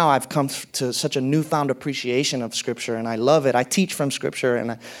journey. Now I've come to such a newfound appreciation of Scripture, and I love it. I teach from Scripture,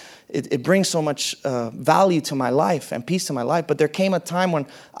 and it brings so much value to my life and peace to my life. But there came a time when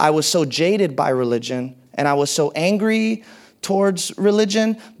I was so jaded by religion, and I was so angry towards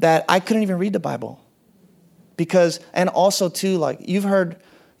religion that I couldn't even read the Bible. And also too, like you've heard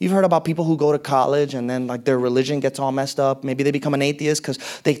about people who go to college and then like their religion gets all messed up. Maybe they become an atheist because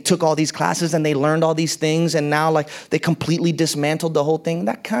they took all these classes and they learned all these things and now like they completely dismantled the whole thing.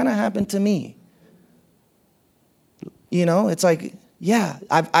 That kind of happened to me. You know, it's like, yeah,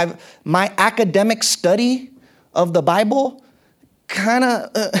 my academic study of the Bible kind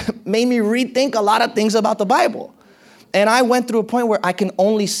of made me rethink a lot of things about the Bible. And I went through a point where I can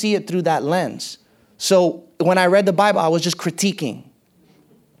only see it through that lens. So when I read the Bible, I was just critiquing.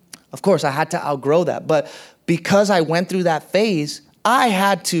 Of course, I had to outgrow that. But because I went through that phase, I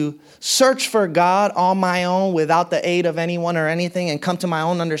had to search for God on my own without the aid of anyone or anything and come to my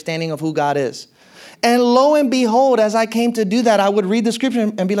own understanding of who God is. And lo and behold, as I came to do that, I would read the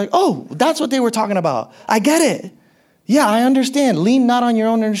scripture and be like, oh, that's what they were talking about. I get it. Yeah, I understand. Lean not on your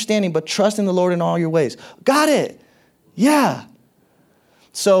own understanding, but trust in the Lord in all your ways. Got it. Yeah.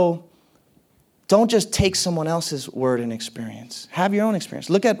 So don't just take someone else's word and experience. Have your own experience.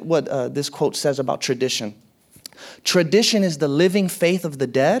 Look at what this quote says about tradition. Tradition is the living faith of the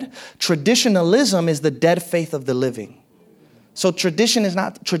dead. Traditionalism is the dead faith of the living. So tradition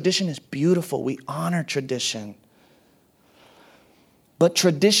is beautiful. We honor tradition. But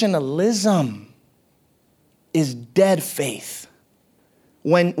traditionalism is dead faith.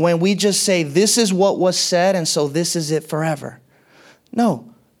 When we just say, this is what was said, and so this is it forever.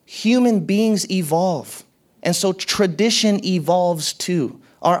 No. Human beings evolve. And so tradition evolves too.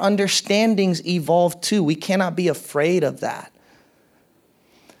 Our understandings evolve too. We cannot be afraid of that.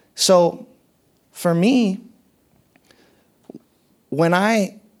 So for me, when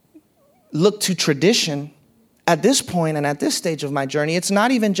I look to tradition at this point and at this stage of my journey, it's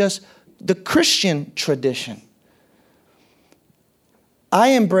not even just the Christian tradition. I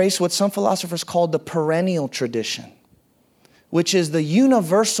embrace what some philosophers call the perennial tradition, which is the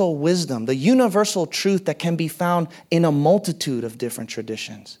universal wisdom, the universal truth that can be found in a multitude of different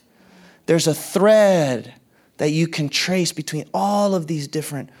traditions. There's a thread that you can trace between all of these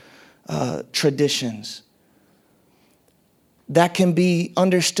different traditions that can be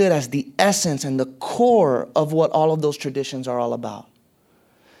understood as the essence and the core of what all of those traditions are all about.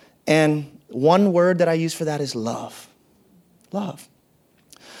 And one word that I use for that is love. Love.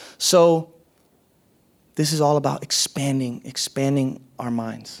 So this is all about expanding our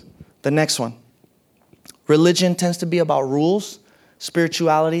minds. The next one. Religion tends to be about rules.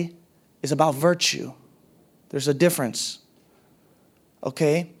 Spirituality is about virtue. There's a difference.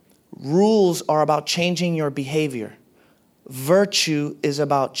 Okay? Rules are about changing your behavior. Virtue is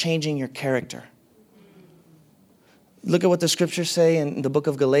about changing your character. Look at what the scriptures say in the book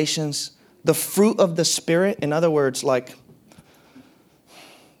of Galatians. The fruit of the Spirit, in other words, like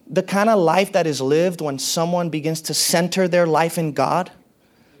the kind of life that is lived when someone begins to center their life in God,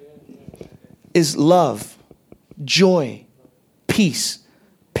 is love, joy, peace,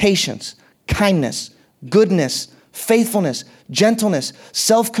 patience, kindness, goodness, faithfulness, gentleness,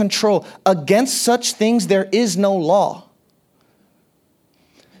 self-control. Against such things there is no law.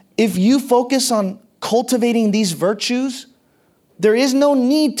 If you focus on cultivating these virtues, There is no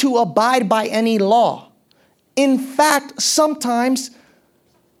need to abide by any law. In fact, sometimes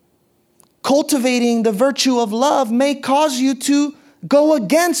cultivating the virtue of love may cause you to go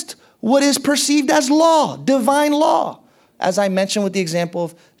against what is perceived as law, divine law. As I mentioned with the example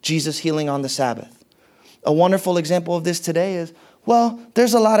of Jesus healing on the Sabbath. A wonderful example of this today is, well,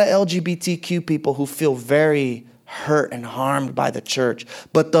 there's a lot of LGBTQ people who feel very hurt and harmed by the church.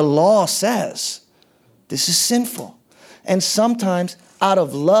 But the law says this is sinful. And sometimes out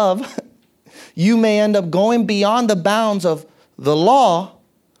of love, you may end up going beyond the bounds of the law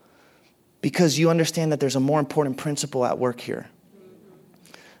because you understand that there's a more important principle at work here.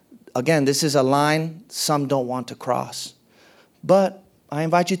 Again, this is a line some don't want to cross. But I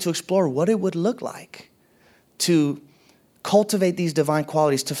invite you to explore what it would look like to cultivate these divine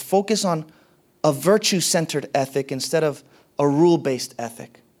qualities, to focus on a virtue-centered ethic instead of a rule-based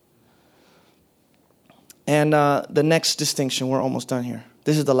ethic. And the next distinction, we're almost done here.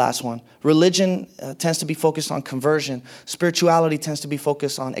 This is the last one. Religion tends to be focused on conversion. Spirituality tends to be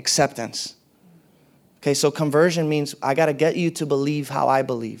focused on acceptance. Okay, so conversion means I got to get you to believe how I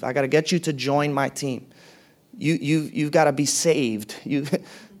believe. I got to get you to join my team. You've got to be saved. You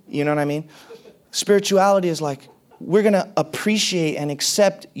know what I mean? Spirituality is like, we're going to appreciate and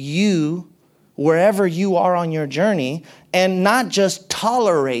accept you wherever you are on your journey and not just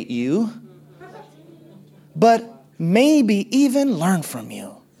tolerate you, but maybe even learn from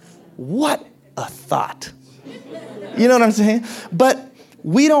you. What a thought. You know what I'm saying? But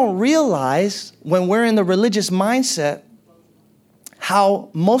we don't realize when we're in the religious mindset how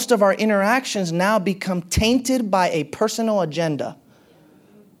most of our interactions now become tainted by a personal agenda.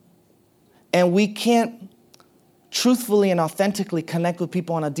 And we can't truthfully and authentically connect with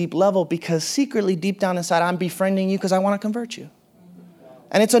people on a deep level because secretly, deep down inside, I'm befriending you because I want to convert you.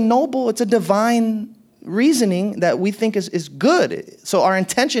 And it's a divine reasoning that we think is good. So our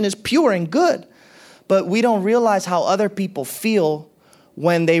intention is pure and good. But we don't realize how other people feel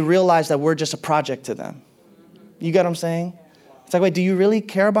when they realize that we're just a project to them. You get what I'm saying? It's like, wait, do you really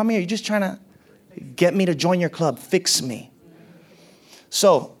care about me? Or are you just trying to get me to join your club? Fix me.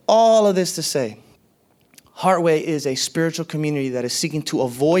 So all of this to say, Heartway is a spiritual community that is seeking to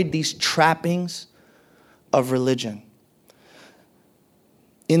avoid these trappings of religion.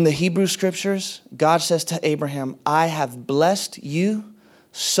 In the Hebrew scriptures, God says to Abraham, I have blessed you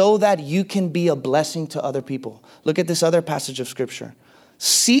so that you can be a blessing to other people. Look at this other passage of scripture.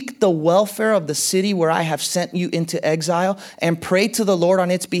 Seek the welfare of the city where I have sent you into exile and pray to the Lord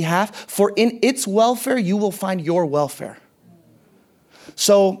on its behalf, for in its welfare you will find your welfare.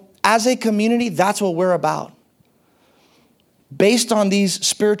 So as a community, that's what we're about. Based on these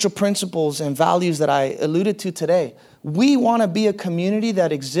spiritual principles and values that I alluded to today, we want to be a community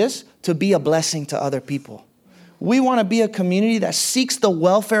that exists to be a blessing to other people. We want to be a community that seeks the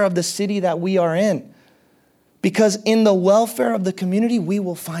welfare of the city that we are in. Because in the welfare of the community, we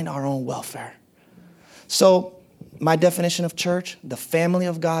will find our own welfare. So my definition of church, the family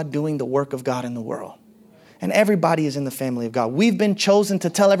of God doing the work of God in the world. And everybody is in the family of God. We've been chosen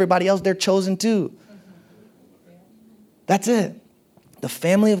to tell everybody else they're chosen too. That's it. The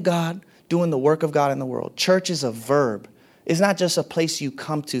family of God doing the work of God in the world. Church is a verb. It's not just a place you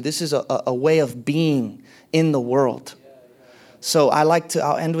come to. This is a way of being in the world. So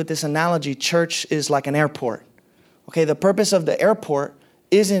I'll end with this analogy. Church is like an airport. Okay, the purpose of the airport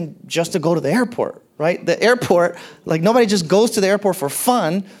isn't just to go to the airport, right? The airport, like nobody just goes to the airport for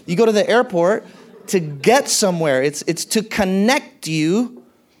fun. You go to the airport to get somewhere. It's to connect you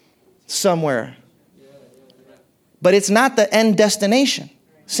somewhere. But it's not the end destination.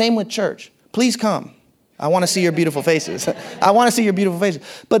 Same with church. Please come. I want to see your beautiful faces. I want to see your beautiful faces.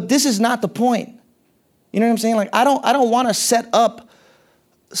 But this is not the point. You know what I'm saying? Like I don't want to set up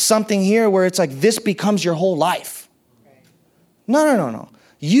something here where it's like this becomes your whole life. No.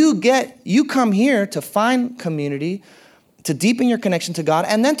 You come here to find community, to deepen your connection to God,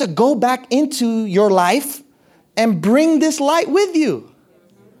 and then to go back into your life and bring this light with you.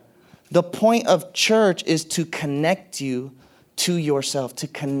 The point of church is to connect you to yourself, to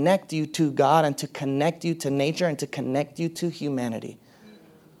connect you to God, and to connect you to nature, and to connect you to humanity.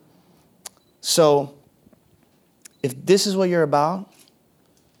 So, if this is what you're about,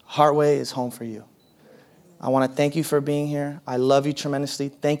 Heartway is home for you. I want to thank you for being here. I love you tremendously.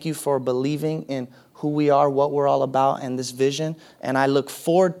 Thank you for believing in who we are, what we're all about, and this vision. And I look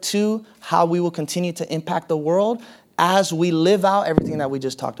forward to how we will continue to impact the world as we live out everything that we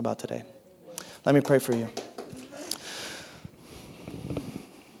just talked about today. Let me pray for you.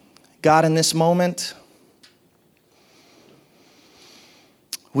 God, in this moment,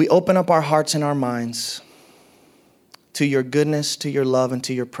 we open up our hearts and our minds to your goodness, to your love, and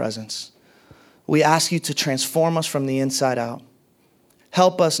to your presence. We ask you to transform us from the inside out.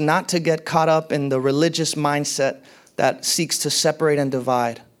 Help us not to get caught up in the religious mindset that seeks to separate and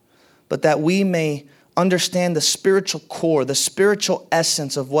divide, but that we may understand the spiritual core, the spiritual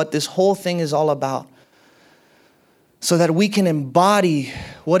essence of what this whole thing is all about, so that we can embody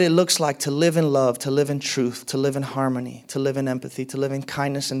what it looks like to live in love, to live in truth, to live in harmony, to live in empathy, to live in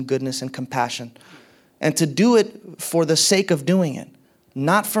kindness and goodness and compassion, and to do it for the sake of doing it,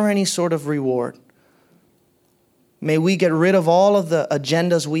 not for any sort of reward. May we get rid of all of the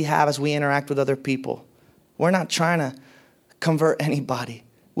agendas we have as we interact with other people. We're not trying to convert anybody.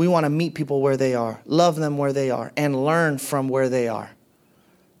 We want to meet people where they are, love them where they are, and learn from where they are.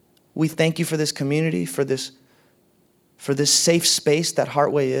 We thank you for this community, for this safe space that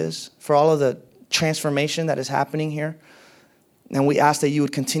Heartway is, for all of the transformation that is happening here. And we ask that you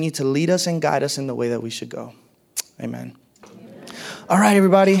would continue to lead us and guide us in the way that we should go. Amen. All right,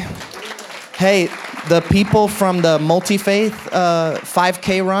 everybody. Hey, the people from the Multi-Faith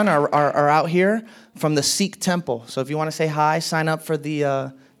 5K run are out here from the Sikh Temple. So if you want to say hi, sign up for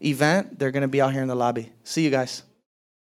the event. They're going to be out here in the lobby. See you guys.